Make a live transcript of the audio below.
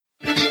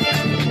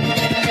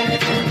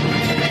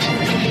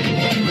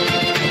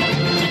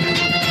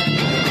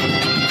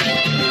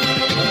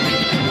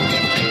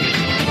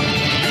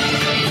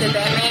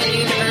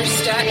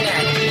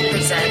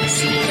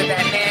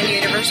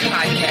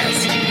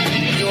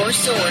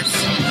source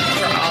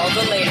for all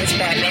the latest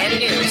Batman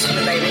news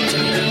related to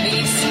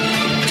movies,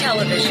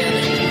 television,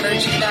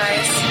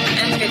 merchandise,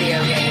 and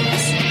video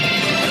games.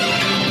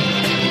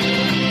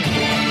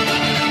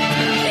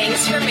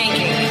 Thanks for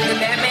making the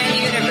Batman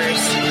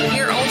universe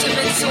your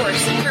ultimate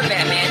source for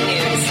Batman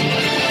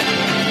news.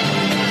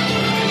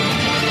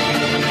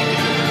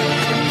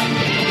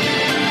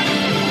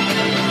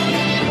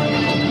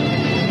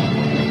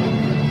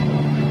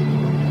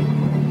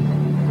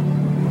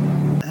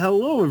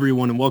 Hello,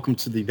 everyone, and welcome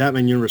to the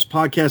Batman Universe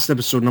Podcast,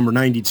 episode number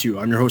 92.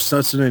 I'm your host,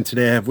 Dustin, and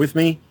today I have with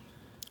me...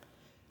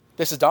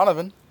 This is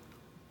Donovan.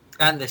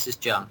 And this is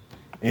John.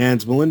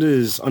 And Melinda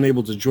is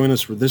unable to join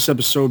us for this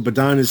episode, but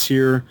Don is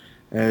here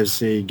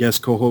as a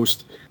guest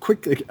co-host.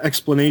 Quick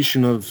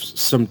explanation of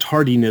some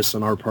tardiness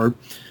on our part.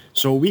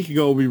 So a week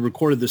ago, we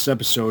recorded this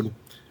episode,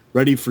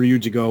 ready for you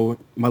to go.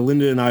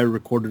 Melinda and I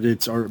recorded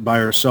it by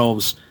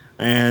ourselves,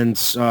 and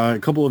a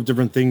couple of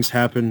different things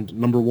happened.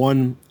 Number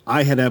one,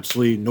 I had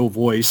absolutely no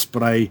voice,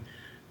 but I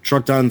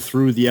trucked on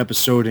through the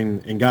episode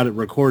and got it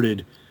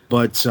recorded.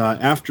 But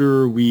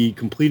after we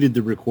completed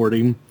the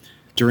recording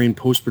during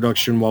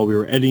post-production while we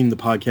were editing the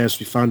podcast,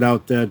 we found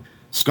out that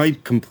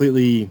Skype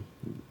completely,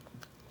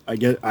 I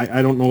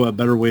don't know a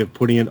better way of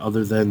putting it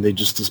other than they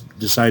just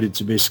decided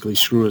to basically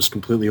screw us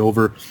completely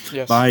over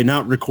by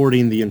not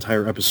recording the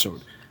entire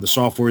episode. The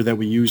software that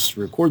we used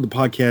to record the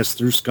podcast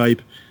through Skype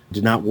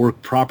did not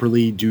work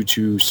properly due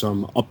to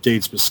some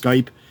updates with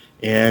Skype,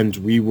 and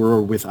we were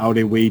without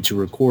a way to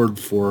record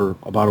for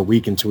about a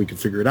week until we could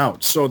figure it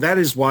out. So that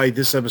is why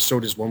this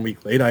episode is 1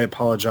 week late. I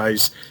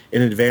apologize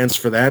in advance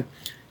for that.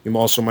 You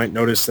also might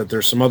notice that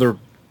there's some other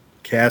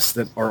casts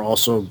that are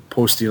also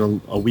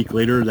posting a week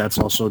later. That's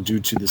also due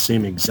to the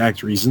same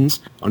exact reasons.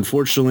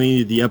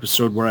 Unfortunately, the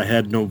episode where I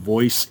had no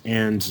voice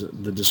and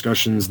the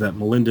discussions that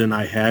Melinda and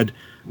I had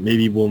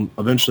maybe will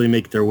eventually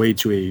make their way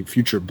to a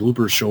future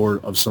blooper show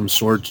of some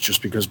sort,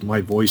 just because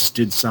my voice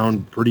did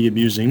sound pretty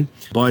amusing.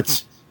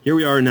 But here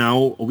we are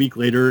now, a week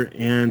later,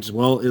 and,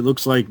 well, it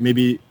looks like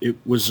maybe it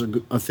was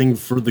a thing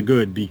for the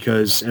good,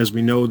 because, as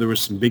we know, there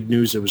was some big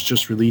news that was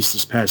just released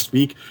this past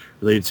week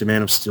related to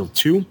Man of Steel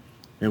 2,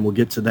 and we'll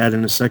get to that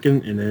in a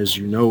second. And as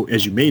you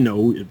may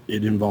know,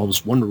 it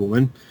involves Wonder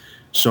Woman.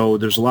 So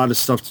there's a lot of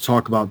stuff to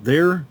talk about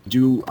there. We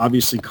do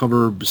obviously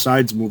cover,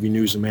 besides movie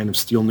news and Man of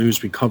Steel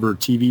news, we cover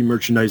TV,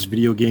 merchandise,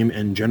 video game,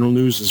 and general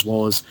news, as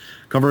well as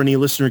cover any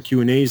listener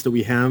Q&As that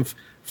we have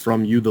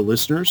from you, the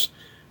listeners.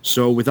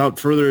 So without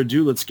further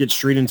ado, let's get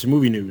straight into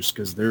movie news,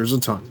 because there's a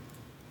ton.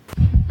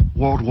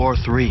 World War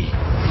III.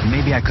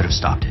 Maybe I could have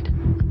stopped it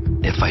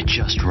if I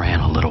just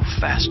ran a little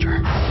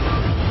faster.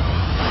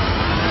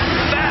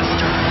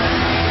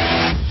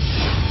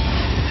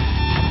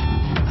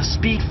 The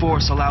Speed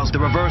Force allows the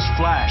Reverse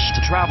Flash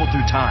to travel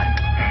through time.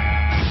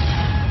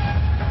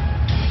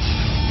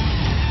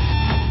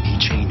 He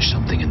changed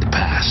something in the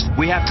past.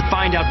 We have to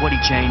find out what he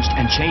changed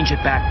and change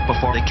it back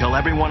before they kill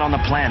everyone on the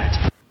planet.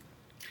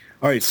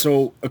 All right,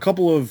 so a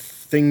couple of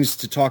things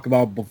to talk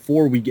about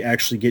before we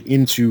actually get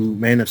into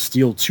Man of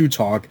Steel 2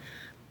 talk.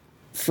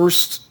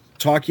 First,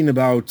 talking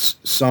about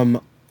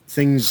some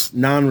things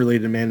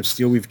non-related to Man of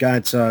Steel, we've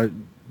got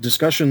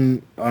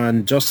discussion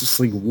on Justice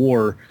League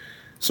War.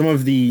 Some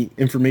of the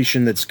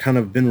information that's kind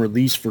of been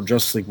released for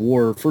Justice League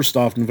War. First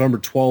off, November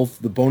 12th,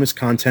 the bonus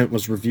content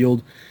was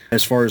revealed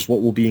as far as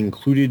what will be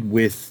included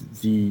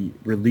with the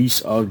release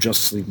of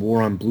Justice League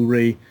War on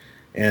Blu-ray,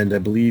 and I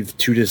believe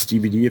 2-disc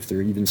DVD if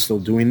they're even still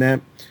doing that.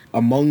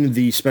 Among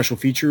the special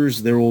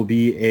features, there will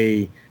be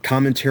a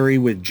commentary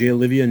with Jay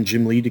Olivia and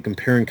Jim Lee to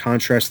compare and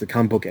contrast the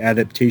comic book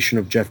adaptation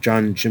of Jeff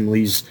John and Jim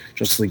Lee's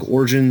Justice League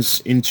Origins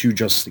into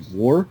Justice League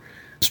War,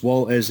 as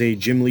well as a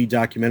Jim Lee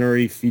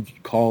documentary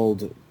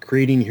called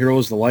Creating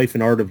Heroes, The Life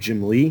and Art of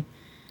Jim Lee.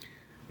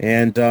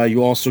 And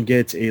you also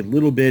get a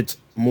little bit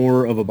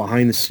more of a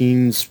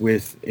behind-the-scenes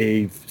with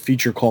a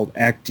feature called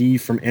Act D,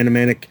 From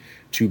Animatic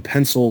to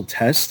Pencil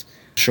Test,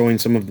 showing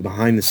some of the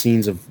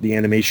behind-the-scenes of the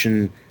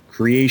animation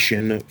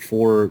creation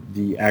for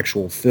the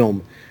actual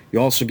film. You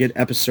also get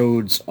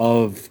episodes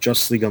of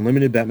Justice League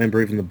Unlimited, Batman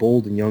Brave and the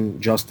Bold, and Young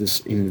Justice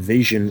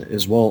Invasion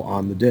as well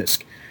on the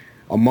disc.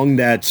 Among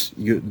that,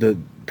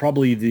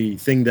 probably the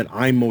thing that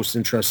I'm most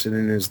interested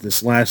in is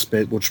this last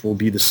bit, which will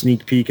be the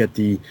sneak peek at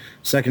the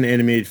second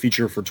animated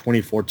feature for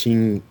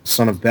 2014,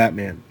 Son of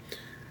Batman,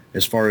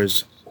 as far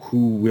as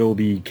who will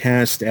be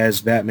cast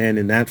as Batman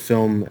in that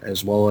film,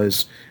 as well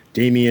as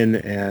Damian,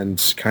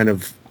 and kind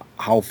of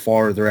how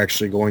far they're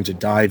actually going to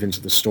dive into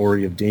the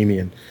story of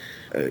Damian.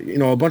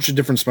 A bunch of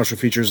different special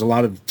features, a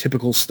lot of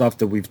typical stuff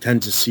that we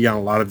tend to see on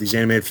a lot of these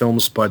animated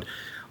films, but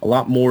a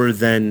lot more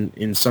than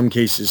in some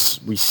cases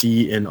we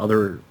see in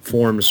other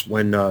forms.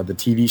 When the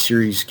TV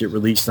series get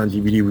released on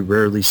DVD, we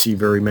rarely see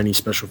very many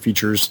special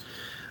features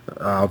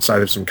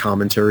outside of some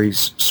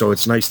commentaries. So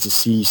it's nice to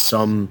see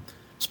some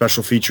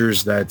special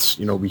features that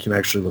we can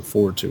actually look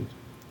forward to.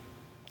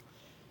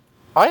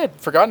 I had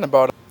forgotten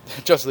about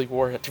Justice League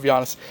War, to be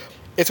honest.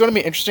 It's going to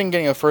be interesting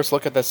getting a first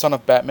look at the Son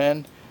of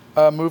Batman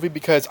movie,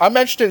 because I'm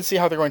interested to see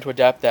how they're going to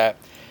adapt that.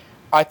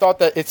 I thought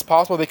that it's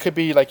possible they could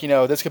be like,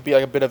 this could be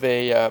like a bit of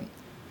a,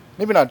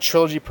 maybe not a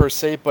trilogy per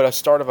se, but a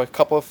start of a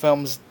couple of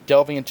films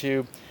delving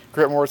into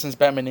Grant Morrison's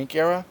Batman Inc.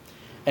 era.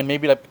 And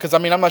maybe because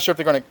I'm not sure if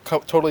they're going to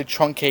totally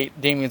truncate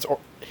Damian's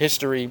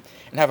history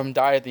and have him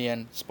die at the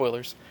end.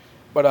 Spoilers.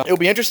 But it'll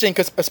be interesting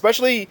because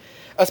especially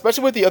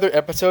with the other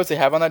episodes they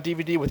have on that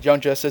DVD with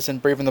Young Justice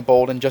and Brave and the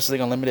Bold and Justice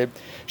League Unlimited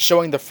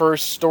showing the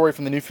first story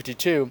from the New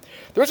 52,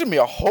 there's going to be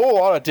a whole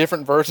lot of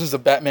different versions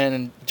of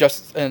Batman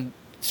and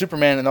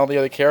Superman and all the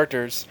other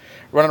characters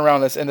running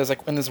around in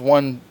this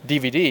one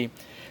DVD.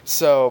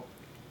 So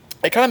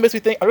it kind of makes me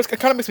think. It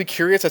kind of makes me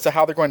curious as to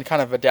how they're going to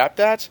kind of adapt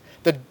that.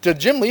 The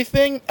Jim Lee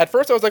thing. At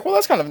first, I was like, well,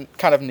 that's kind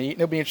of neat.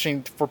 And it'll be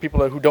interesting for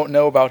people who don't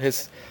know about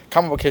his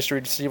comic book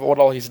history to see what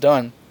all he's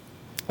done.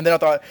 And then I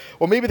thought,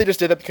 well, maybe they just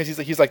did that because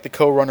he's like the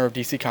co-runner of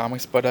DC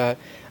Comics. But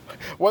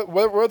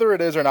whether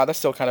it is or not, that's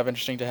still kind of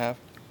interesting to have.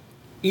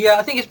 Yeah,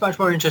 I think it's much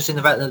more interesting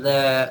the fact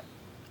that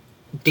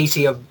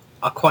DC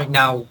are quite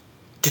now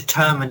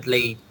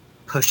determinedly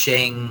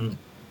pushing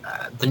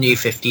the New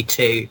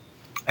 52.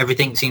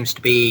 Everything seems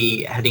to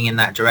be heading in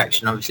that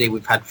direction. Obviously,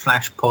 we've had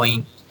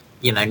Flashpoint.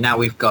 Now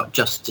we've got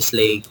Justice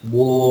League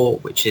War,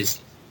 which is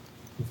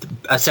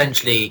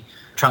essentially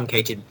a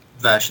truncated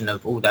version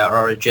of all their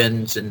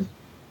origins and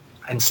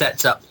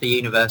sets up the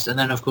universe. And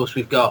then, of course,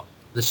 we've got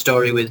the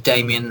story with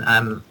Damian.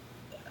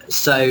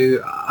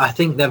 So I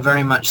think they're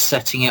very much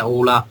setting it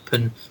all up,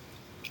 and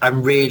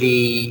I'm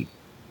really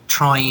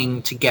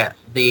trying to get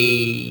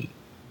the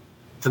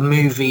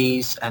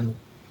movies and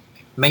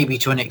maybe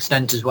to an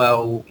extent as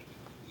well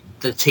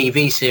the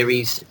TV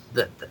series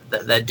that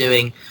they're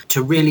doing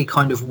to really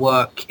kind of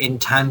work in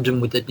tandem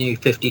with the New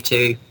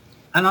 52.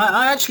 And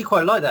I actually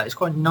quite like that. It's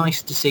quite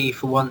nice to see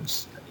for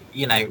once,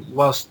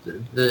 whilst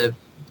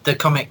the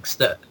comics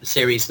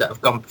series that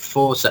have gone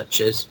before,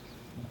 such as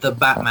the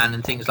Batman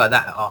and things like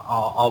that,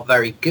 are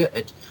very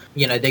good.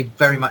 They've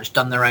very much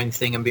done their own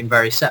thing and been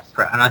very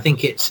separate. And I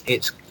think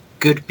it's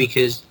good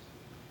because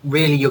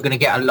really you're going to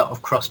get a lot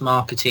of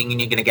cross-marketing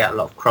and you're going to get a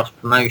lot of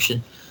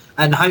cross-promotion.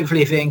 And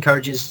hopefully if it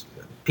encourages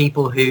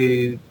people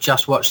who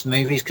just watch the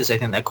movies because they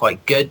think they're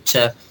quite good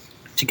to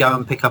go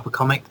and pick up a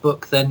comic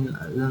book, then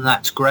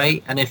that's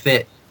great. And if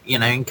it,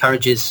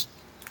 encourages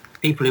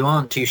people who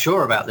aren't too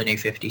sure about the New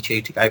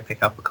 52 to go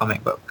pick up a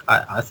comic book,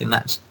 I think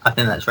that's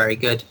very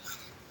good.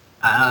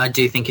 I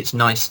do think it's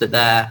nice that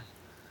they're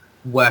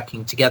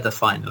working together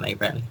finally,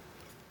 really.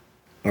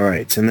 All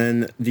right, and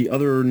then the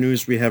other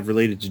news we have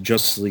related to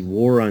Justice League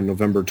War on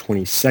November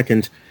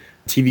 22nd.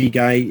 TV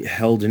Guy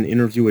held an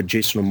interview with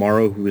Jason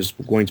O'Mara, who is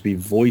going to be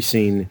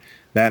voicing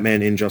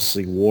Batman in Justice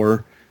League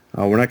War.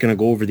 We're not going to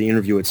go over the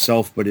interview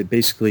itself, but it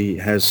basically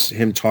has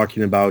him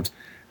talking about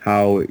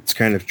how it's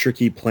kind of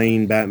tricky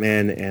playing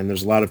Batman, and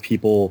there's a lot of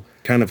people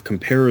kind of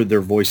compare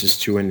their voices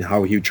to, and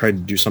how he tried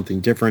to do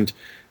something different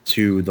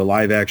to the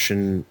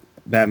live-action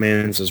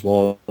Batmans as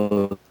well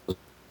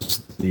as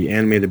the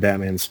animated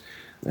Batmans.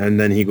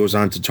 And then he goes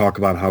on to talk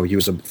about how he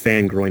was a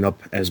fan growing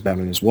up as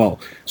Batman as well.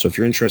 So if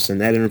you're interested in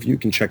that interview, you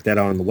can check that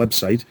out on the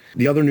website.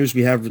 The other news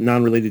we have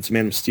non-related to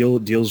Man of Steel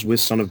deals with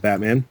Son of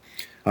Batman.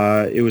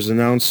 It was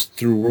announced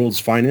through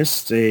World's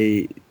Finest.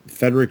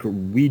 Frederick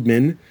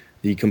Wiedmann,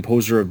 the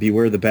composer of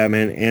Beware the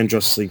Batman and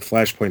Justice League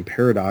Flashpoint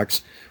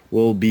Paradox,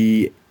 will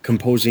be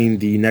composing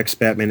the next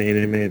Batman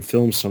animated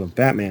film, Son of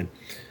Batman.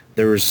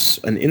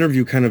 There's an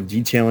interview kind of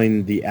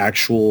detailing the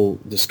actual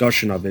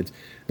discussion of it,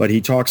 but he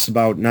talks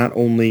about not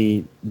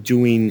only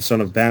doing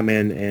Son of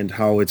Batman and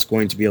how it's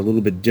going to be a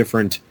little bit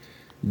different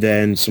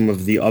than some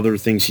of the other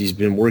things he's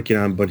been working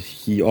on, but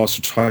he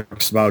also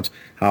talks about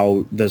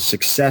how the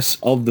success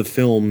of the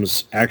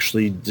films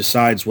actually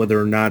decides whether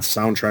or not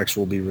soundtracks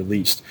will be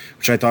released,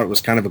 which I thought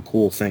was kind of a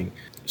cool thing.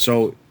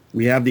 So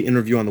we have the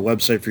interview on the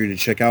website for you to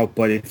check out,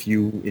 but if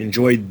you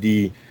enjoyed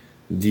the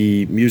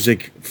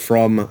music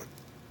from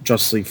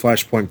Justice League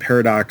Flashpoint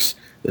Paradox,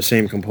 the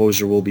same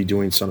composer will be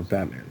doing Son of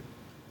Batman.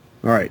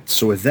 All right,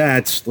 so with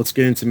that, let's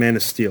get into Man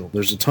of Steel.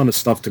 There's a ton of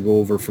stuff to go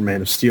over for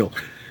Man of Steel.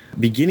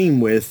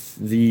 Beginning with,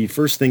 the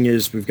first thing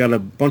is we've got a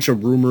bunch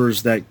of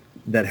rumors that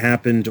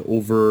happened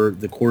over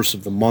the course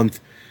of the month,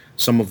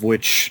 some of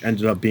which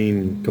ended up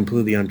being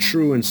completely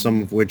untrue and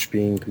some of which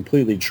being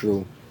completely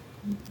true.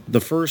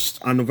 The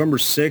first, on November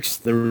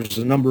 6th, there was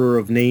a number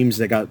of names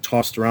that got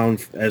tossed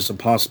around as a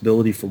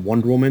possibility for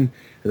Wonder Woman.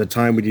 At the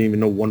time, we didn't even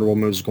know Wonder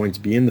Woman was going to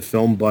be in the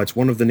film, but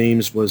one of the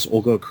names was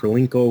Olga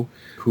Kurylenko,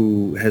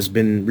 who has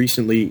been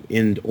recently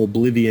in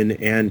Oblivion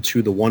and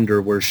To the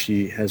Wonder, where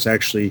she has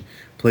actually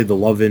played the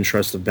love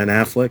interest of Ben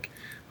Affleck.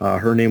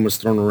 Her name was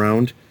thrown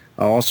around.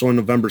 Also on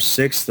November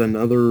 6th,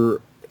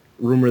 another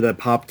rumor that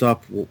popped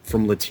up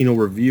from Latino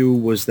Review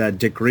was that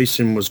Dick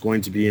Grayson was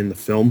going to be in the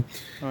film,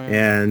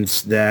 and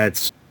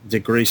that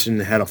Dick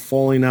Grayson had a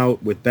falling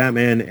out with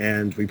Batman,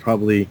 and we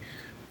probably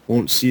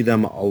won't see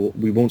them.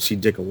 We won't see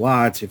Dick a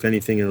lot. If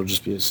anything, it'll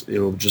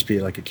just be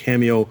like a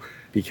cameo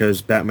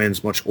because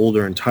Batman's much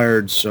older and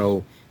tired.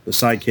 So the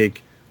sidekick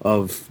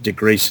of Dick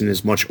Grayson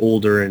is much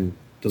older and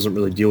doesn't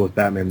really deal with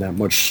Batman that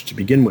much to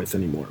begin with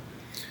anymore.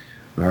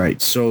 All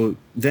right, so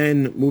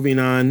then moving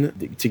on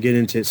to get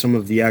into some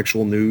of the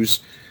actual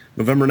news.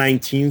 November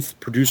 19th,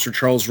 producer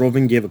Charles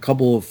Roven gave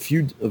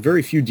a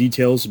very few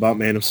details about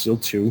Man of Steel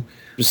 2.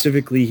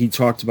 Specifically, he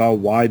talked about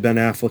why Ben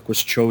Affleck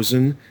was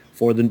chosen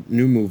for the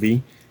new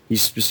movie. He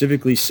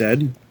specifically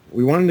said,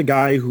 "We wanted a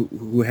guy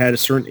who had a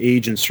certain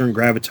age and certain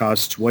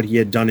gravitas to what he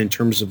had done in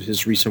terms of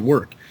his recent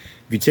work.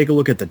 If you take a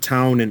look at The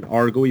Town and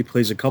Argo, he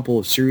plays a couple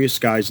of serious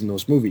guys in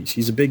those movies.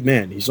 He's a big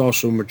man. He's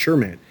also a mature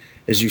man.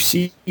 As you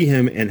see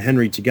him and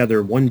Henry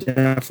together, one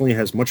definitely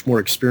has much more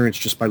experience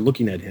just by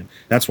looking at him.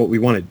 That's what we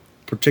wanted,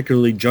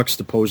 particularly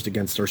juxtaposed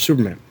against our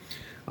Superman."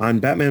 On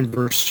Batman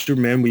vs.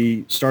 Superman,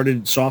 we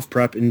started soft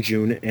prep in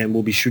June and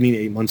we'll be shooting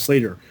 8 months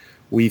later.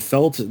 We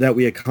felt that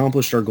we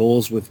accomplished our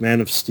goals with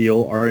Man of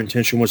Steel. Our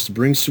intention was to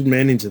bring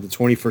Superman into the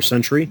 21st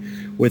century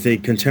with a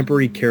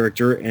contemporary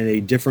character and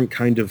a different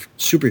kind of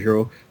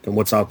superhero than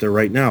what's out there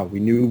right now. We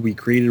knew we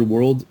created a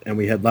world and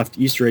we had left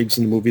Easter eggs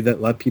in the movie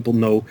that let people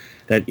know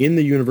that in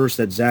the universe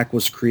that Zack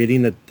was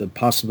creating, that the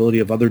possibility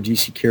of other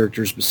DC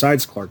characters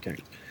besides Clark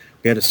Kent.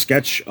 We had a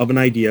sketch of an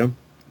idea,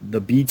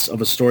 the beats of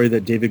a story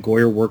that David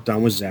Goyer worked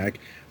on with Zack.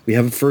 We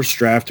have a first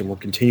draft and we're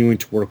continuing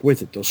to work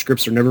with it. Those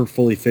scripts are never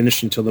fully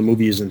finished until the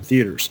movie is in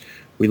theaters.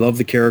 We love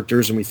the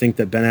characters and we think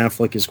that Ben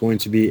Affleck is going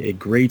to be a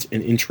great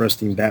and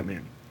interesting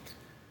Batman.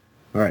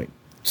 All right.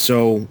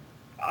 So,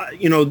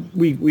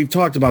 we've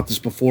talked about this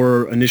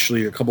before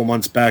initially a couple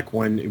months back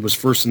when it was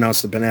first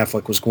announced that Ben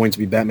Affleck was going to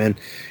be Batman.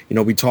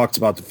 We talked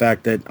about the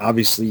fact that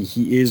obviously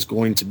he is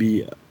going to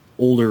be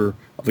older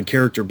of a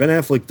character. Ben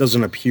Affleck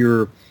doesn't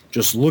appear,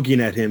 just looking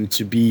at him,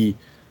 to be,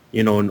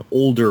 an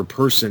older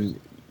person.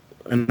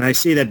 And I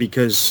say that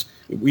because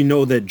we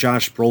know that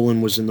Josh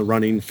Brolin was in the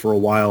running for a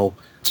while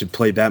to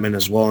play Batman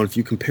as well. And if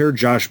you compare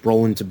Josh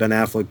Brolin to Ben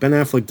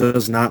Affleck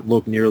does not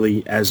look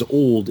nearly as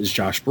old as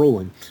Josh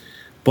Brolin.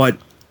 But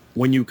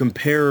when you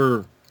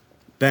compare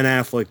Ben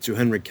Affleck to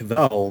Henry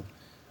Cavill,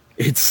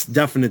 it's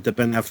definite that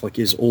Ben Affleck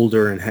is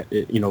older and,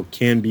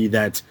 can be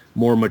that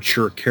more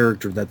mature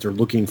character that they're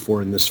looking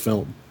for in this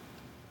film.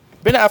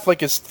 Ben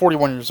Affleck is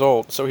 41 years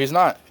old, so he's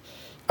not...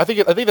 I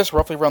think that's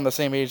roughly around the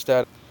same age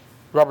that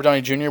Robert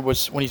Downey Jr.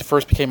 was when he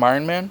first became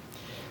Iron Man.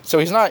 So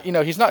he's not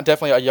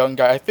definitely a young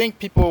guy. I think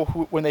people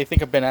when they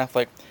think of Ben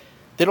Affleck,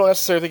 they don't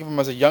necessarily think of him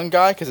as a young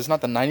guy because it's not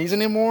the 90s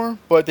anymore,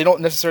 but they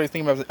don't necessarily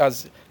think of him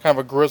as kind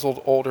of a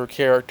grizzled older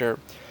character.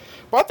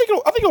 But I think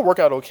it'll work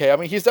out okay. I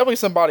mean, he's definitely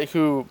somebody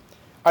who,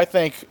 I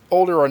think,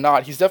 older or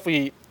not, he's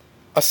definitely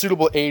a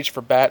suitable age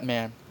for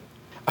Batman.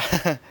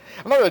 I'm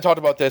not really talked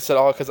about this at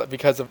all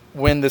because of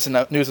when this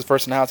news was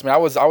first announced. I mean,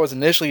 I was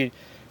initially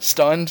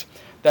stunned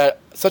that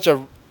such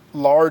a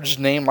large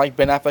name like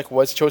Ben Affleck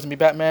was chosen to be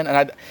Batman,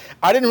 and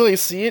I didn't really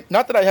see it.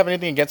 Not that I have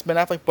anything against Ben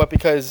Affleck, but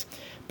because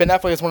Ben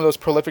Affleck is one of those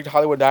prolific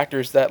Hollywood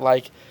actors that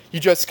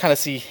you just kind of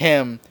see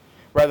him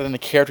rather than the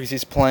characters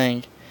he's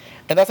playing,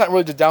 and that's not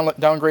really to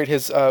downgrade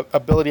his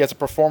ability as a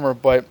performer,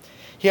 but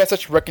he has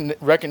such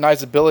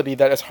recognizability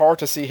that it's hard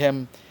to see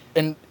him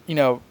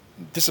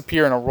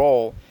disappear in a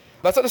role.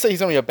 That's not to say he's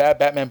going to be a bad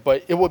Batman,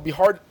 but it would be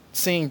hard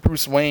seeing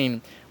Bruce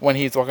Wayne when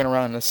he's walking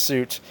around in a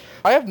suit.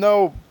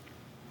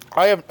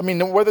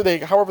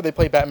 However they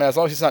play Batman, as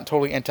long as he's not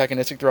totally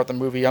antagonistic throughout the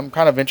movie, I'm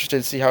kind of interested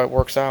to see how it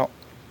works out.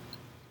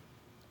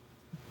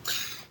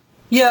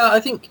 Yeah, I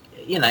think,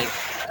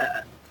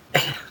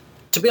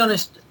 to be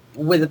honest,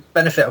 with the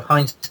benefit of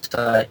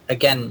hindsight,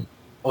 again,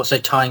 also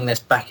tying this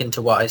back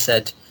into what I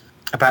said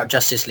about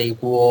Justice League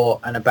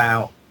War and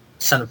about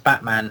Son of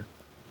Batman,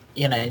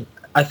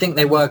 I think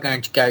they were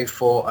going to go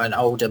for an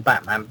older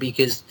Batman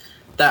because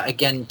that,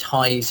 again,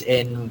 ties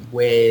in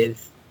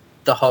with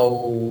the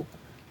whole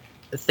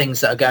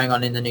things that are going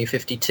on in the New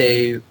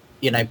 52.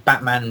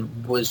 Batman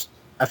was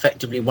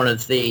effectively one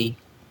of the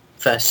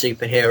first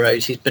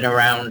superheroes. He's been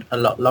around a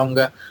lot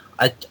longer.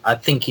 I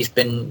think he's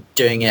been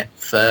doing it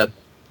for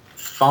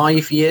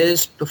 5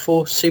 years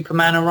before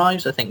Superman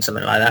arrives. I think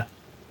something like that.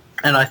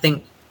 And I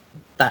think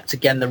that's,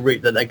 again, the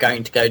route that they're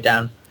going to go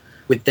down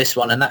with this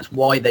one. And that's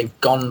why they've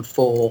gone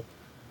for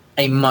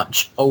a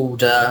much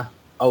older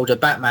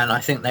Batman. I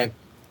think they're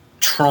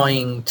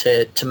trying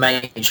to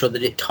make sure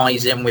that it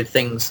ties in with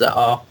things that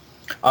are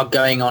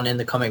going on in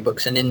the comic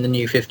books and in the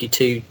New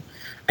 52,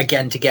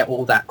 again, to get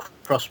all that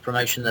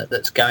cross-promotion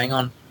that's going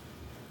on.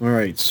 All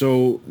right,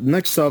 so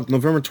next up,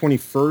 November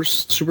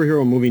 21st,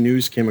 Superhero Movie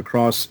News came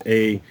across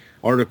a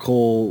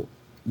article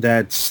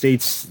that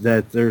states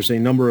that there's a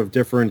number of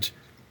different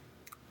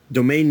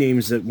domain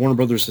names that Warner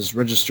Brothers has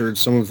registered.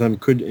 Some of them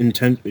could in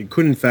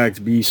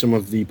fact be some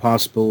of the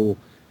possible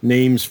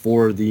names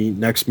for the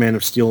next Man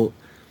of Steel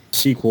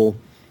sequel.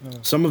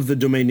 Some of the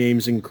domain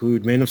names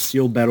include Man of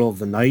Steel Battle of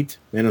the Night,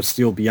 Man of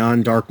Steel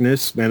Beyond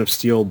Darkness, Man of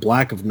Steel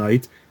Black of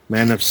Night,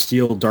 Man of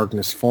Steel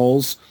Darkness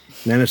Falls,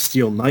 Man of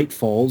Steel Night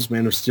Falls,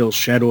 Man of Steel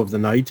Shadow of the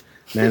Night,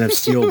 Man of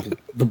Steel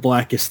The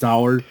Blackest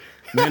Hour,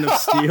 Man of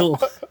Steel,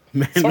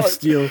 of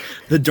Steel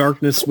The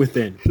Darkness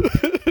Within.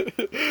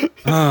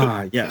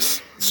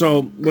 Yes.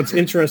 So what's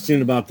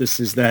interesting about this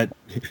is that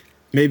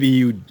maybe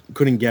you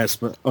couldn't guess,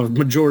 but a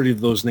majority of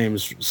those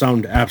names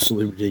sound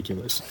absolutely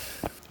ridiculous.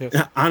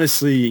 Yes.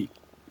 honestly,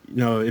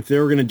 if they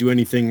were going to do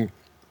anything,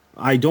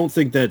 I don't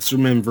think that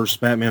Superman versus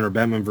Batman or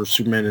Batman versus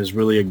Superman is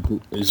really a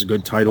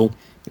good title.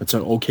 It's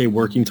an okay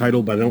working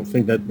title, but I don't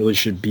think that really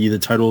should be the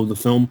title of the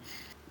film.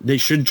 They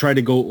should try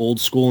to go old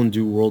school and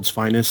do World's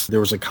Finest. There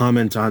was a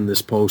comment on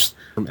this post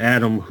from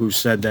Adam who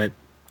said that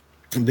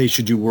they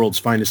should do World's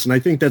Finest, and I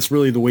think that's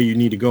really the way you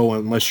need to go,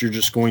 unless you're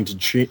just going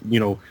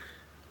to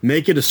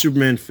make it a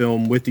Superman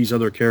film with these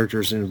other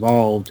characters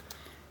involved.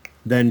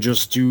 Then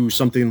just do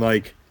something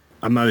like,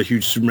 I'm not a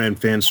huge Superman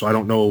fan, so I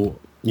don't know.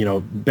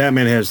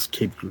 Batman has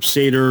Caped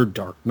Crusader,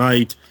 Dark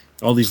Knight,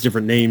 all these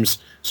different names.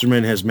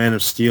 Superman has Man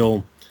of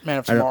Steel. Man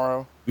of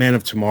Tomorrow. Man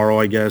of Tomorrow,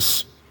 I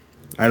guess.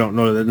 I don't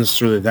know that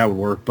necessarily that would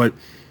work, but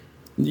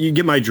you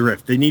get my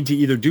drift. They need to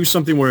either do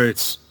something where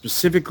it's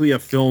specifically a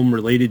film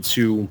related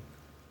to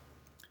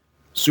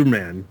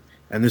Superman,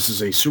 and this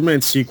is a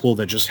Superman sequel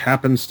that just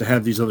happens to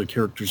have these other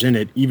characters in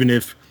it, even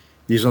if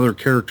these other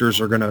characters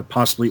are going to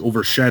possibly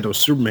overshadow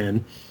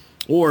Superman,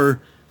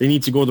 or they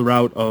need to go the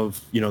route of,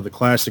 the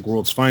classic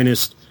World's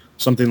Finest,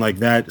 something like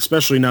that,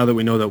 especially now that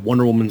we know that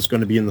Wonder Woman's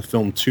going to be in the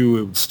film too.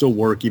 It would still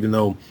work, even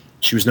though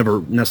she was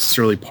never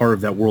necessarily part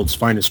of that World's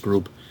Finest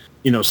group.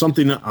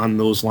 Something on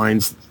those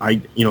lines.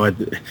 I'm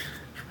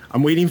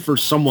waiting for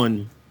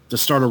someone to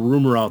start a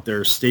rumor out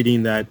there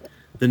stating that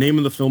the name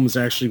of the film is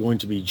actually going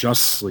to be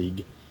Justice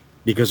League,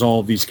 because all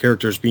of these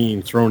characters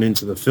being thrown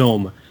into the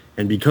film.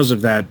 And because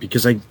of that,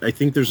 because I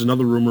think there's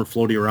another rumor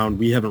floating around.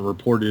 We haven't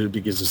reported it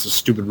because it's a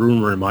stupid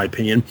rumor in my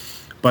opinion.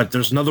 But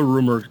there's another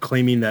rumor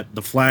claiming that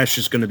The Flash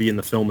is going to be in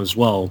the film as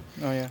well.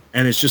 Oh, yeah.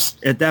 And it's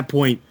just, at that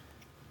point,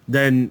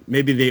 then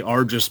maybe they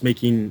are just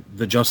making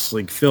the Justice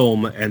League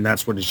film, and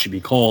that's what it should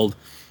be called.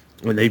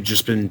 And they've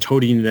just been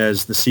toting it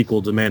as the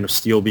sequel to Man of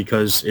Steel,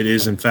 because it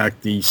is, in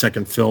fact, the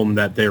second film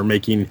that they're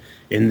making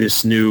in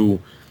this new,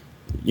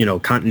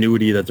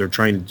 continuity that they're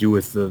trying to do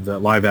with the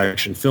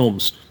live-action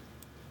films,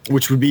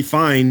 which would be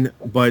fine,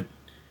 but,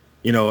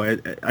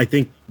 I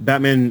think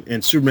Batman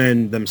and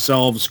Superman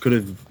themselves could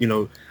have,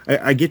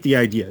 I get the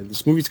idea.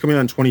 This movie's coming out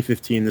in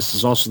 2015. This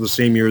is also the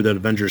same year that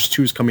Avengers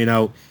 2 is coming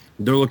out.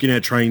 They're looking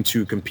at trying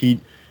to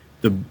compete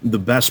the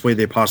best way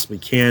they possibly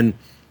can,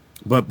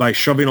 but by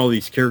shoving all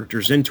these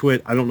characters into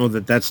it, I don't know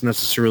that that's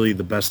necessarily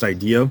the best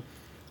idea.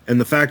 And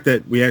the fact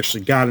that we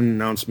actually got an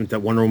announcement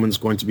that Wonder Woman's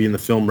going to be in the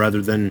film,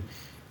 rather than,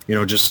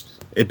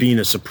 just it being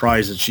a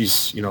surprise that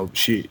she's,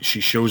 she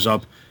shows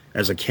up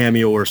as a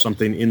cameo or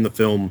something in the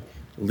film,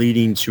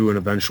 leading to an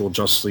eventual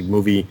Justice League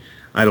movie.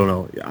 I don't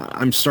know.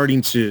 I'm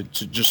starting to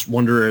just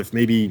wonder if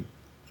maybe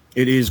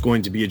it is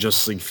going to be a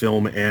Justice League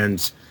film,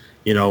 and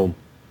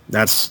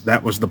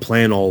that was the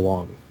plan all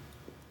along.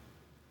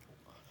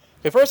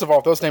 Okay, first of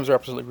all, those names are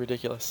absolutely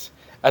ridiculous,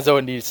 as though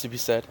it needs to be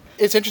said.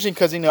 It's interesting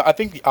because, I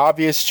think the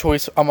obvious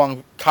choice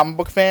among comic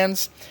book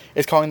fans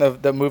is calling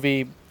the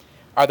movie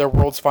either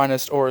World's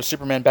Finest or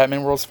Superman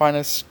Batman World's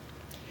Finest.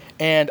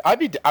 And I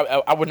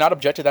would not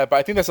object to that, but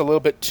I think that's a little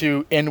bit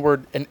too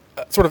inward and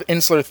sort of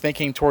insular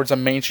thinking towards a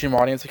mainstream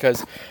audience,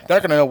 because they're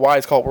not going to know why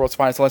it's called World's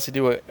Finest unless they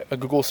do a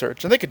Google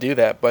search. And they could do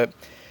that, but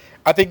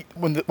I think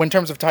when in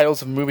terms of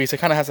titles of movies, it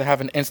kind of has to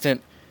have an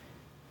instant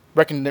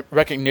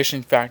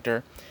recognition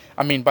factor.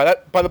 I mean, by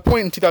the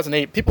point in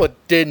 2008, people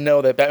did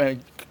know that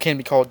Batman can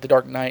be called The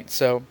Dark Knight,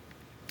 so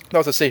that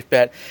was a safe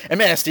bet. And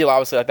Man of Steel,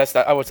 obviously,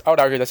 I would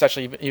argue that's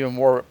actually even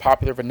more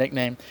popular of a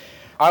nickname.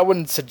 I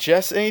wouldn't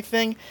suggest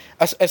anything,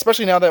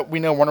 especially now that we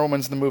know Wonder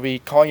Woman's in the movie.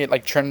 Calling it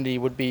like Trinity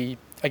would be,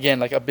 again,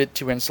 like a bit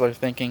too insular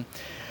thinking.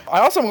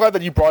 I also am glad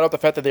that you brought up the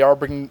fact that they are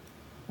bringing,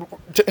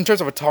 in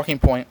terms of a talking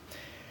point,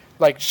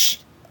 like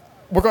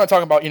we're going to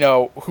talk about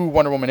who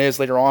Wonder Woman is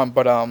later on,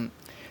 but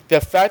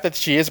the fact that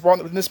she is brought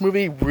up in this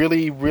movie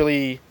really,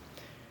 really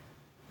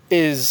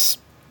is.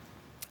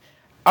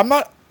 I'm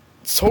not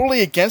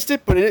totally against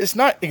it, but it's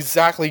not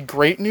exactly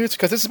great news,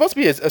 because it's supposed to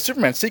be a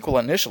Superman sequel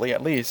initially,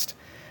 at least.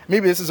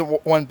 Maybe this is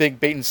one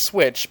big bait and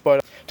switch,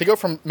 but to go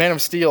from Man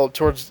of Steel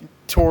towards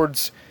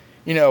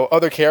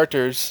other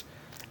characters,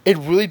 it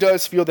really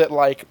does feel that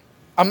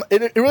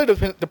it really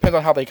depends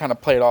on how they kind of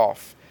play it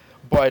off.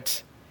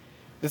 But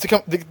it's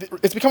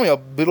becoming a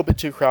little bit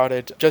too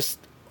crowded just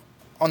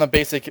on the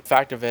basic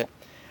fact of it.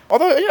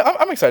 Although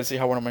I'm excited to see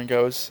how Wonder Woman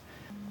goes.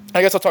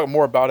 I guess I'll talk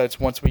more about it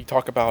once we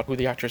talk about who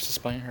the actress is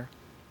playing her.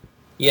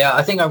 Yeah,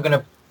 I think I'm going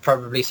to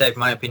probably save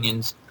my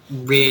opinions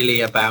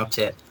really about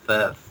it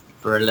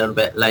for a little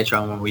bit later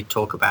on when we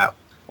talk about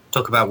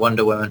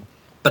Wonder Woman,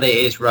 but it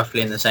is roughly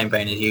in the same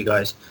vein as you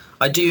guys.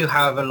 I do,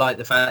 however, like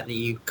the fact that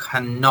you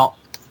cannot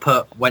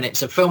put, when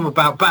it's a film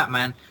about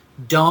Batman,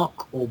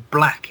 dark or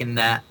black in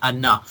there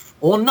enough,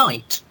 or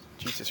night,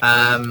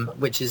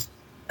 which is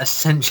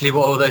essentially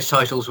what all those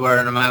titles were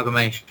an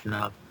amalgamation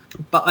of.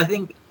 But I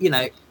think,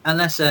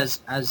 unless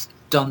as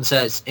Don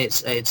says,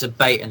 it's a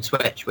bait and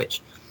switch,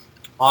 which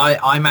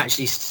I'm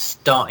actually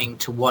starting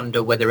to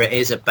wonder whether it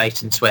is a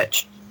bait and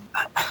switch.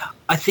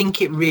 I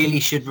think it really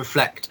should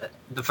reflect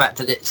the fact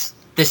that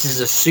this is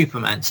a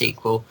Superman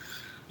sequel.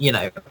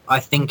 I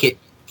think it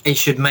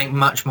should make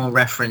much more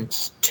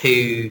reference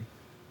to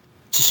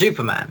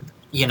Superman.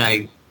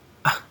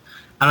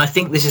 And I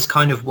think this is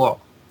kind of what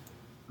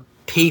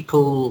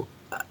people,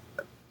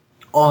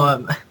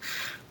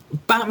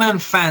 Batman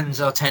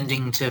fans are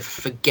tending to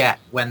forget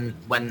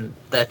when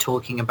they're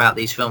talking about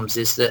these films,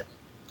 is that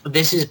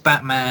this is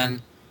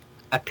Batman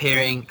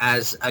appearing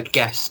as a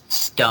guest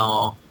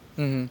star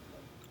in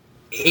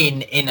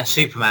a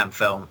Superman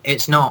film.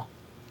 It's not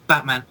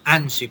Batman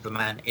and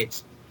Superman,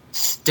 it's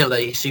still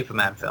a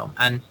Superman film.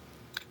 And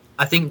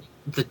I think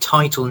the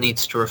title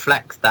needs to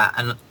reflect that.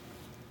 And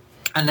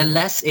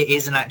unless it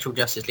is an actual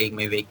Justice League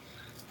movie,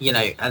 you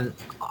know, and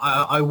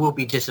I will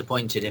be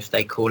disappointed if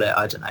they call it,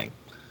 I don't know,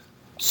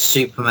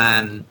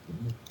 Superman,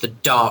 the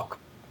Dark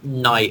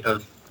Knight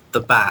of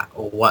the Bat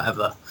or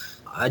whatever.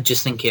 I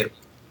just think it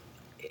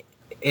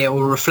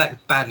will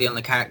reflect badly on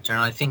the character,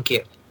 and I think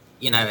it,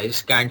 you know,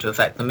 is going to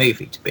affect the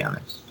movie, to be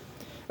honest.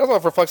 It also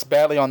reflects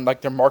badly on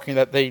like their marketing,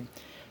 that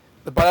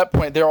by that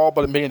point they're all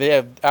but admitting they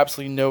have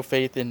absolutely no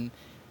faith in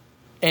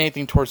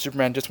anything towards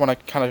Superman. Just want to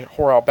kind of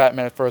whore out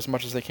Batman for as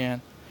much as they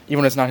can, even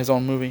when it's not his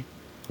own movie.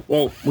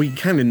 Well, we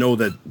kind of know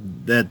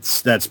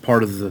that's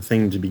part of the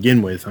thing to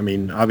begin with. I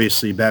mean,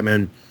 obviously,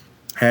 Batman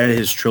had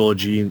his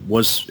trilogy, it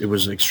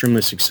was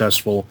extremely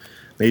successful,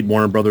 made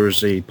Warner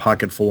Brothers a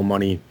pocket full of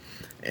money,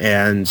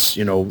 and,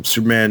 you know,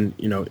 Superman,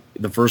 you know,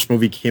 the first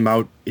movie came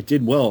out, it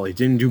did well. It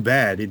didn't do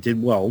bad. It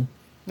did well.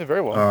 Yeah,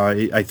 very well.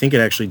 I think it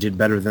actually did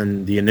better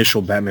than the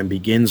initial Batman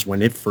Begins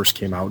when it first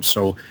came out.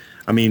 So,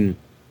 I mean,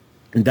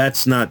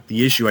 that's not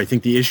the issue. I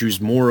think the issue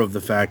is more of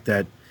the fact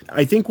that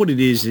I think what it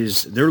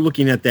is they're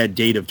looking at that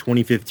date of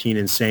 2015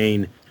 and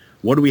saying,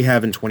 what do we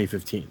have in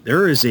 2015?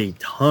 There is a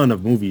ton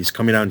of movies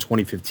coming out in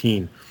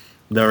 2015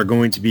 that are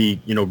going to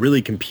be, you know,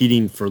 really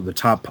competing for the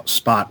top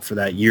spot for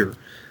that year.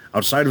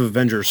 Outside of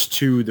Avengers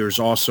 2, there's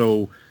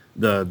also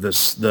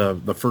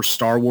the first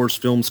Star Wars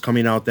films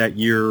coming out that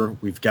year.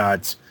 We've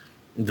got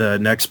the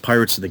next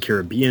Pirates of the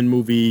Caribbean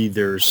movie.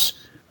 There's,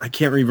 I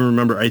can't even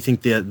remember, I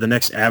think the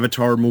next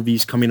Avatar movie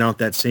is coming out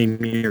that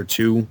same year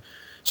too.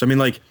 So, I mean,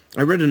 like,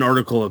 I read an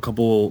article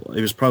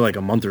it was probably like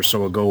a month or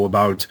so ago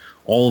about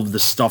all of the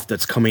stuff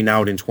that's coming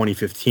out in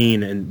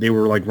 2015, and they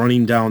were like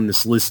running down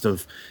this list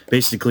of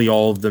basically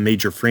all of the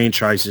major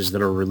franchises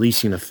that are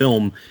releasing a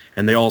film,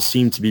 and they all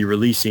seem to be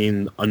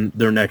releasing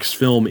their next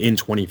film in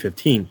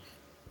 2015.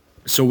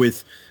 So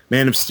with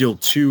Man of Steel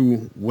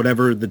 2,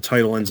 whatever the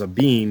title ends up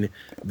being,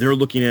 they're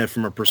looking at it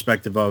from a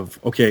perspective of,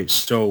 okay,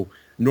 so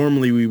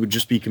normally we would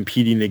just be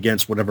competing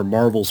against whatever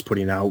Marvel's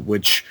putting out,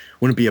 which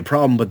wouldn't be a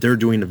problem, but they're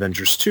doing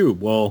Avengers 2.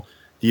 Well,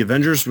 the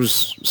Avengers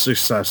was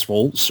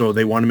successful, so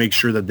they want to make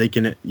sure that they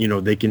can, you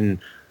know, they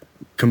can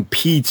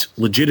compete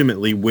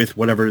legitimately with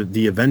whatever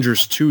the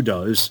Avengers 2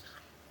 does.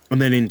 And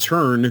then in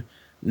turn,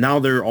 now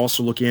they're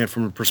also looking at it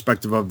from a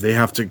perspective of they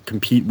have to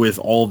compete with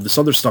all of this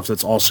other stuff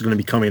that's also going to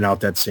be coming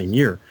out that same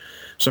year.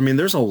 So, I mean,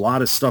 there's a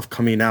lot of stuff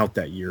coming out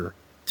that year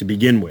to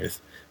begin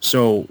with.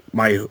 So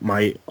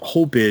my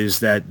hope is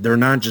that they're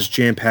not just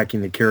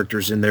jam-packing the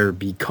characters in there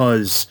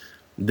because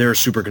they're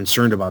super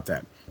concerned about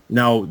that.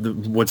 Now,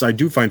 what I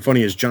do find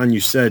funny is, John, you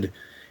said,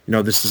 you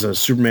know, this is a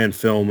Superman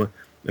film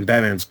and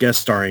Batman's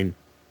guest starring.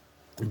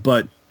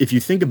 But if you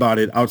think about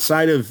it,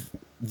 outside of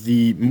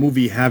the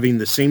movie having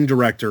the same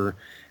director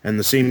and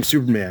the same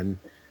Superman,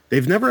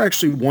 they've never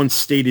actually once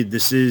stated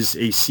this is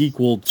a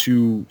sequel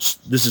to,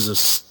 this is a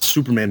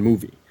Superman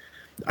movie.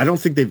 I don't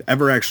think they've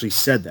ever actually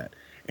said that.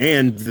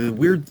 And the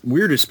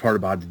weirdest part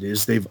about it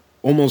is they've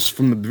almost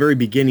from the very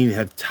beginning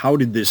have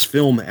touted this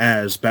film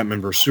as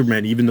Batman vs.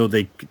 Superman, even though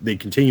they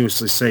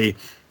continuously say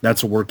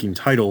that's a working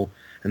title,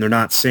 and they're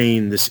not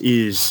saying this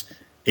is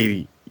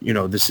a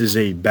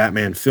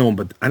Batman film.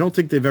 But I don't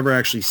think they've ever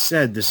actually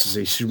said this is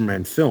a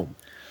Superman film.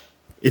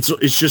 It's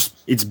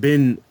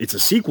a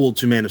sequel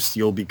to Man of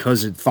Steel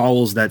because it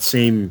follows that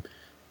same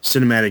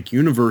cinematic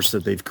universe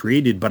that they've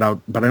created. But I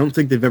don't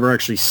think they've ever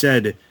actually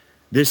said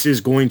this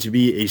is going to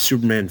be a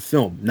Superman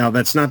film. Now,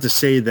 that's not to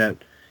say that,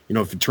 you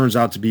know, if it turns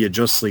out to be a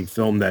Justice League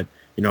film that,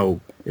 you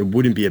know, it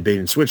wouldn't be a bait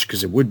and switch,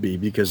 because it would be,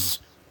 because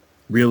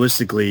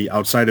realistically,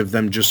 outside of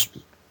them just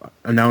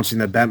announcing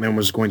that Batman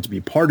was going to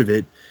be part of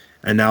it,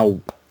 and now,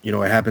 you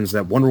know, it happens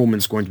that Wonder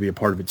Woman's going to be a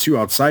part of it too.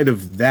 Outside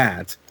of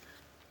that,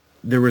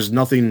 there was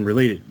nothing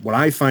related. What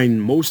I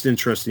find most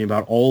interesting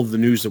about all of the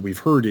news that we've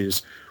heard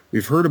is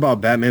we've heard about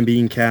Batman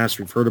being cast,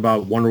 we've heard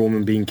about Wonder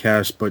Woman being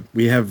cast, but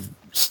we have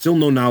still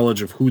no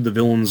knowledge of who the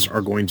villains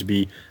are going to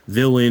be,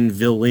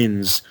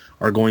 villains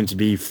are going to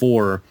be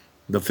for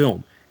the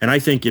film. And I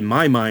think in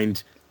my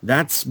mind,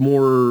 that's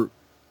more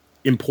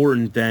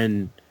important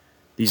than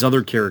these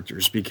other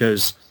characters,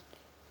 because,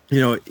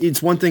 you know,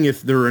 it's one thing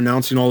if they're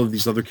announcing all of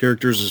these other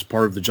characters as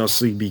part of the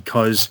Justice League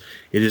because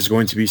it is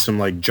going to be some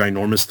like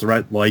ginormous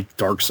threat like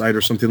Darkseid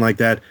or something like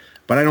that.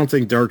 But I don't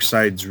think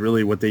Darkseid's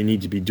really what they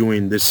need to be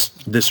doing this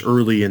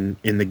early in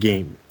the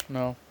game.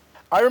 No.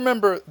 I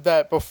remember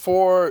that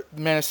before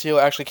Man of Steel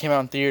actually came out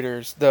in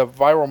theaters, the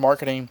viral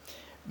marketing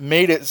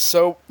made it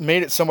so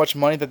much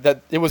money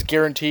that it was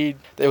guaranteed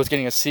that it was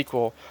getting a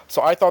sequel.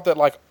 So I thought that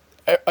like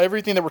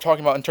everything that we're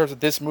talking about in terms of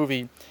this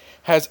movie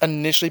has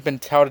initially been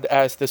touted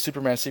as the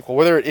Superman sequel.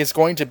 Whether it is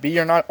going to be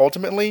or not,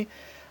 ultimately,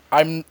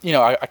 I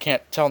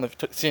can't tell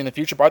see in the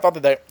future, but I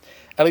thought that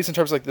at least in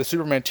terms of like the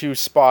Superman 2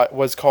 spot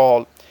was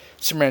called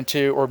Superman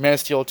 2 or Man of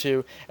Steel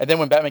 2, and then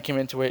when Batman came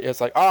into it,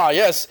 it's like,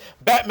 yes,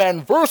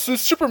 Batman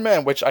versus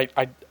Superman, which I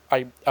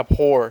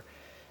abhor.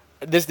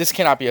 This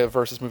cannot be a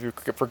versus movie,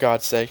 for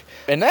God's sake.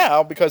 And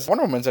now, because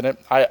Wonder Woman's in it,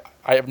 I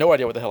have no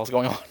idea what the hell is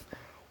going on.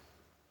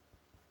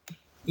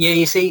 Yeah,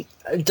 you see,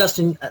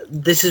 Dustin,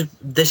 this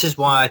is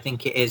why I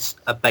think it is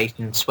a bait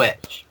and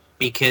switch,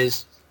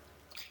 because,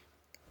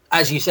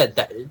 as you said,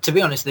 that, to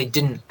be honest, they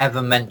didn't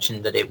ever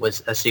mention that it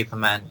was a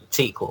Superman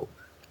sequel,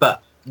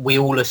 but we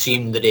all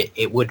assumed that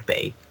it would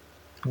be.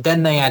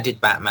 Then they added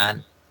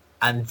Batman,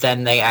 and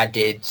then they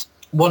added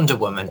Wonder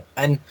Woman,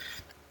 and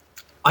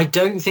I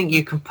don't think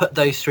you can put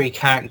those three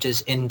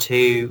characters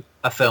into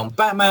a film.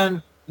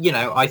 Batman,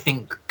 I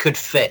think could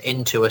fit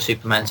into a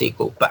Superman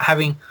sequel, but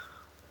having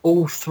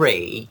all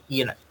three,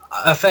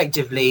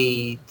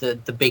 effectively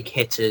the big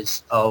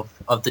hitters of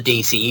the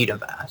DC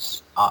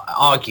universe,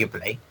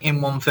 arguably,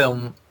 in one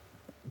film,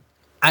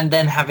 and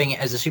then having it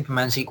as a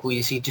Superman sequel,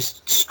 you see,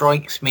 just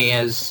strikes me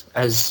as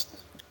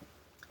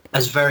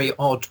very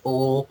odd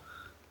or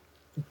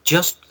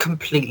just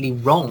completely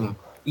wrong.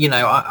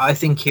 I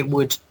think it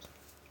would,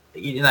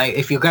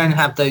 if you're going to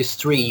have those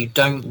three, you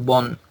don't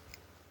want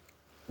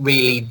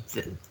really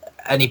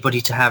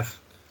anybody to have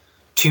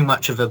too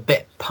much of a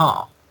bit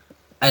part.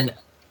 And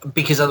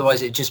because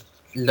otherwise it just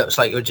looks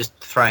like you're just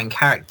throwing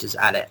characters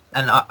at it.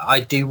 And I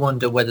do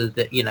wonder whether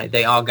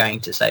they are going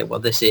to say, well,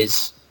 this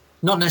is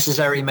not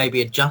necessarily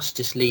maybe a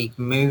Justice League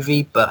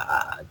movie, but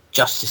a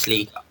Justice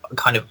League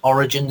kind of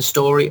origin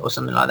story or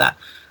something like that.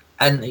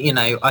 And,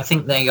 I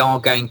think they are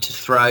going to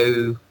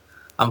throw,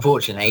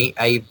 unfortunately,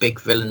 a big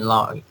villain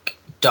like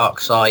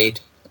Darkseid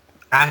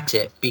at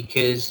it,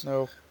 because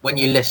when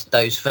you list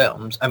those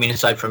films, I mean,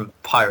 aside from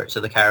Pirates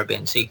of the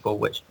Caribbean sequel,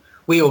 which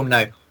we all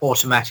know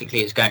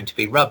automatically is going to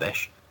be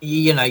rubbish,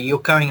 you're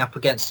going up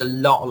against a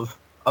lot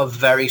of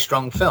very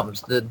strong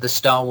films. The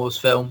Star Wars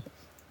film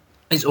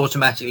is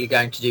automatically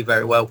going to do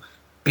very well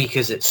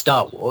because it's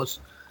Star Wars,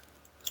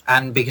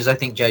 and because I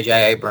think J.J.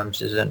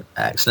 Abrams is an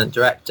excellent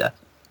director.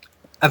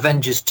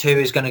 Avengers 2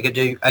 is going to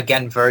do,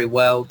 again, very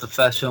well. The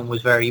first film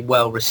was very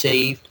well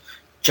received.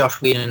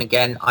 Joss Whedon,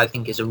 again, I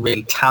think is a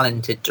really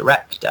talented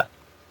director.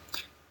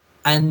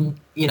 And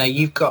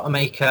you've got to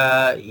make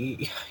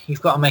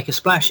a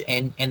splash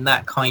in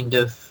that kind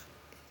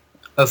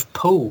of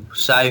pool.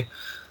 So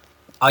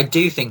I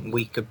do think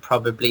we could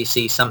probably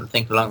see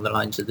something along the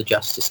lines of the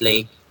Justice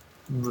League,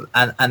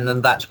 and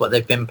then that's what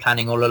they've been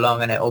planning all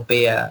along, and it'll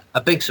be a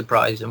big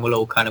surprise, and we'll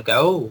all kind of go,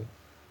 oh,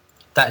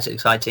 that's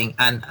exciting,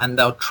 and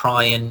they'll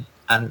try and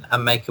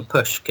make a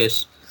push,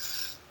 because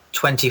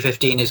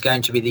 2015 is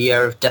going to be the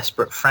year of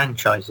desperate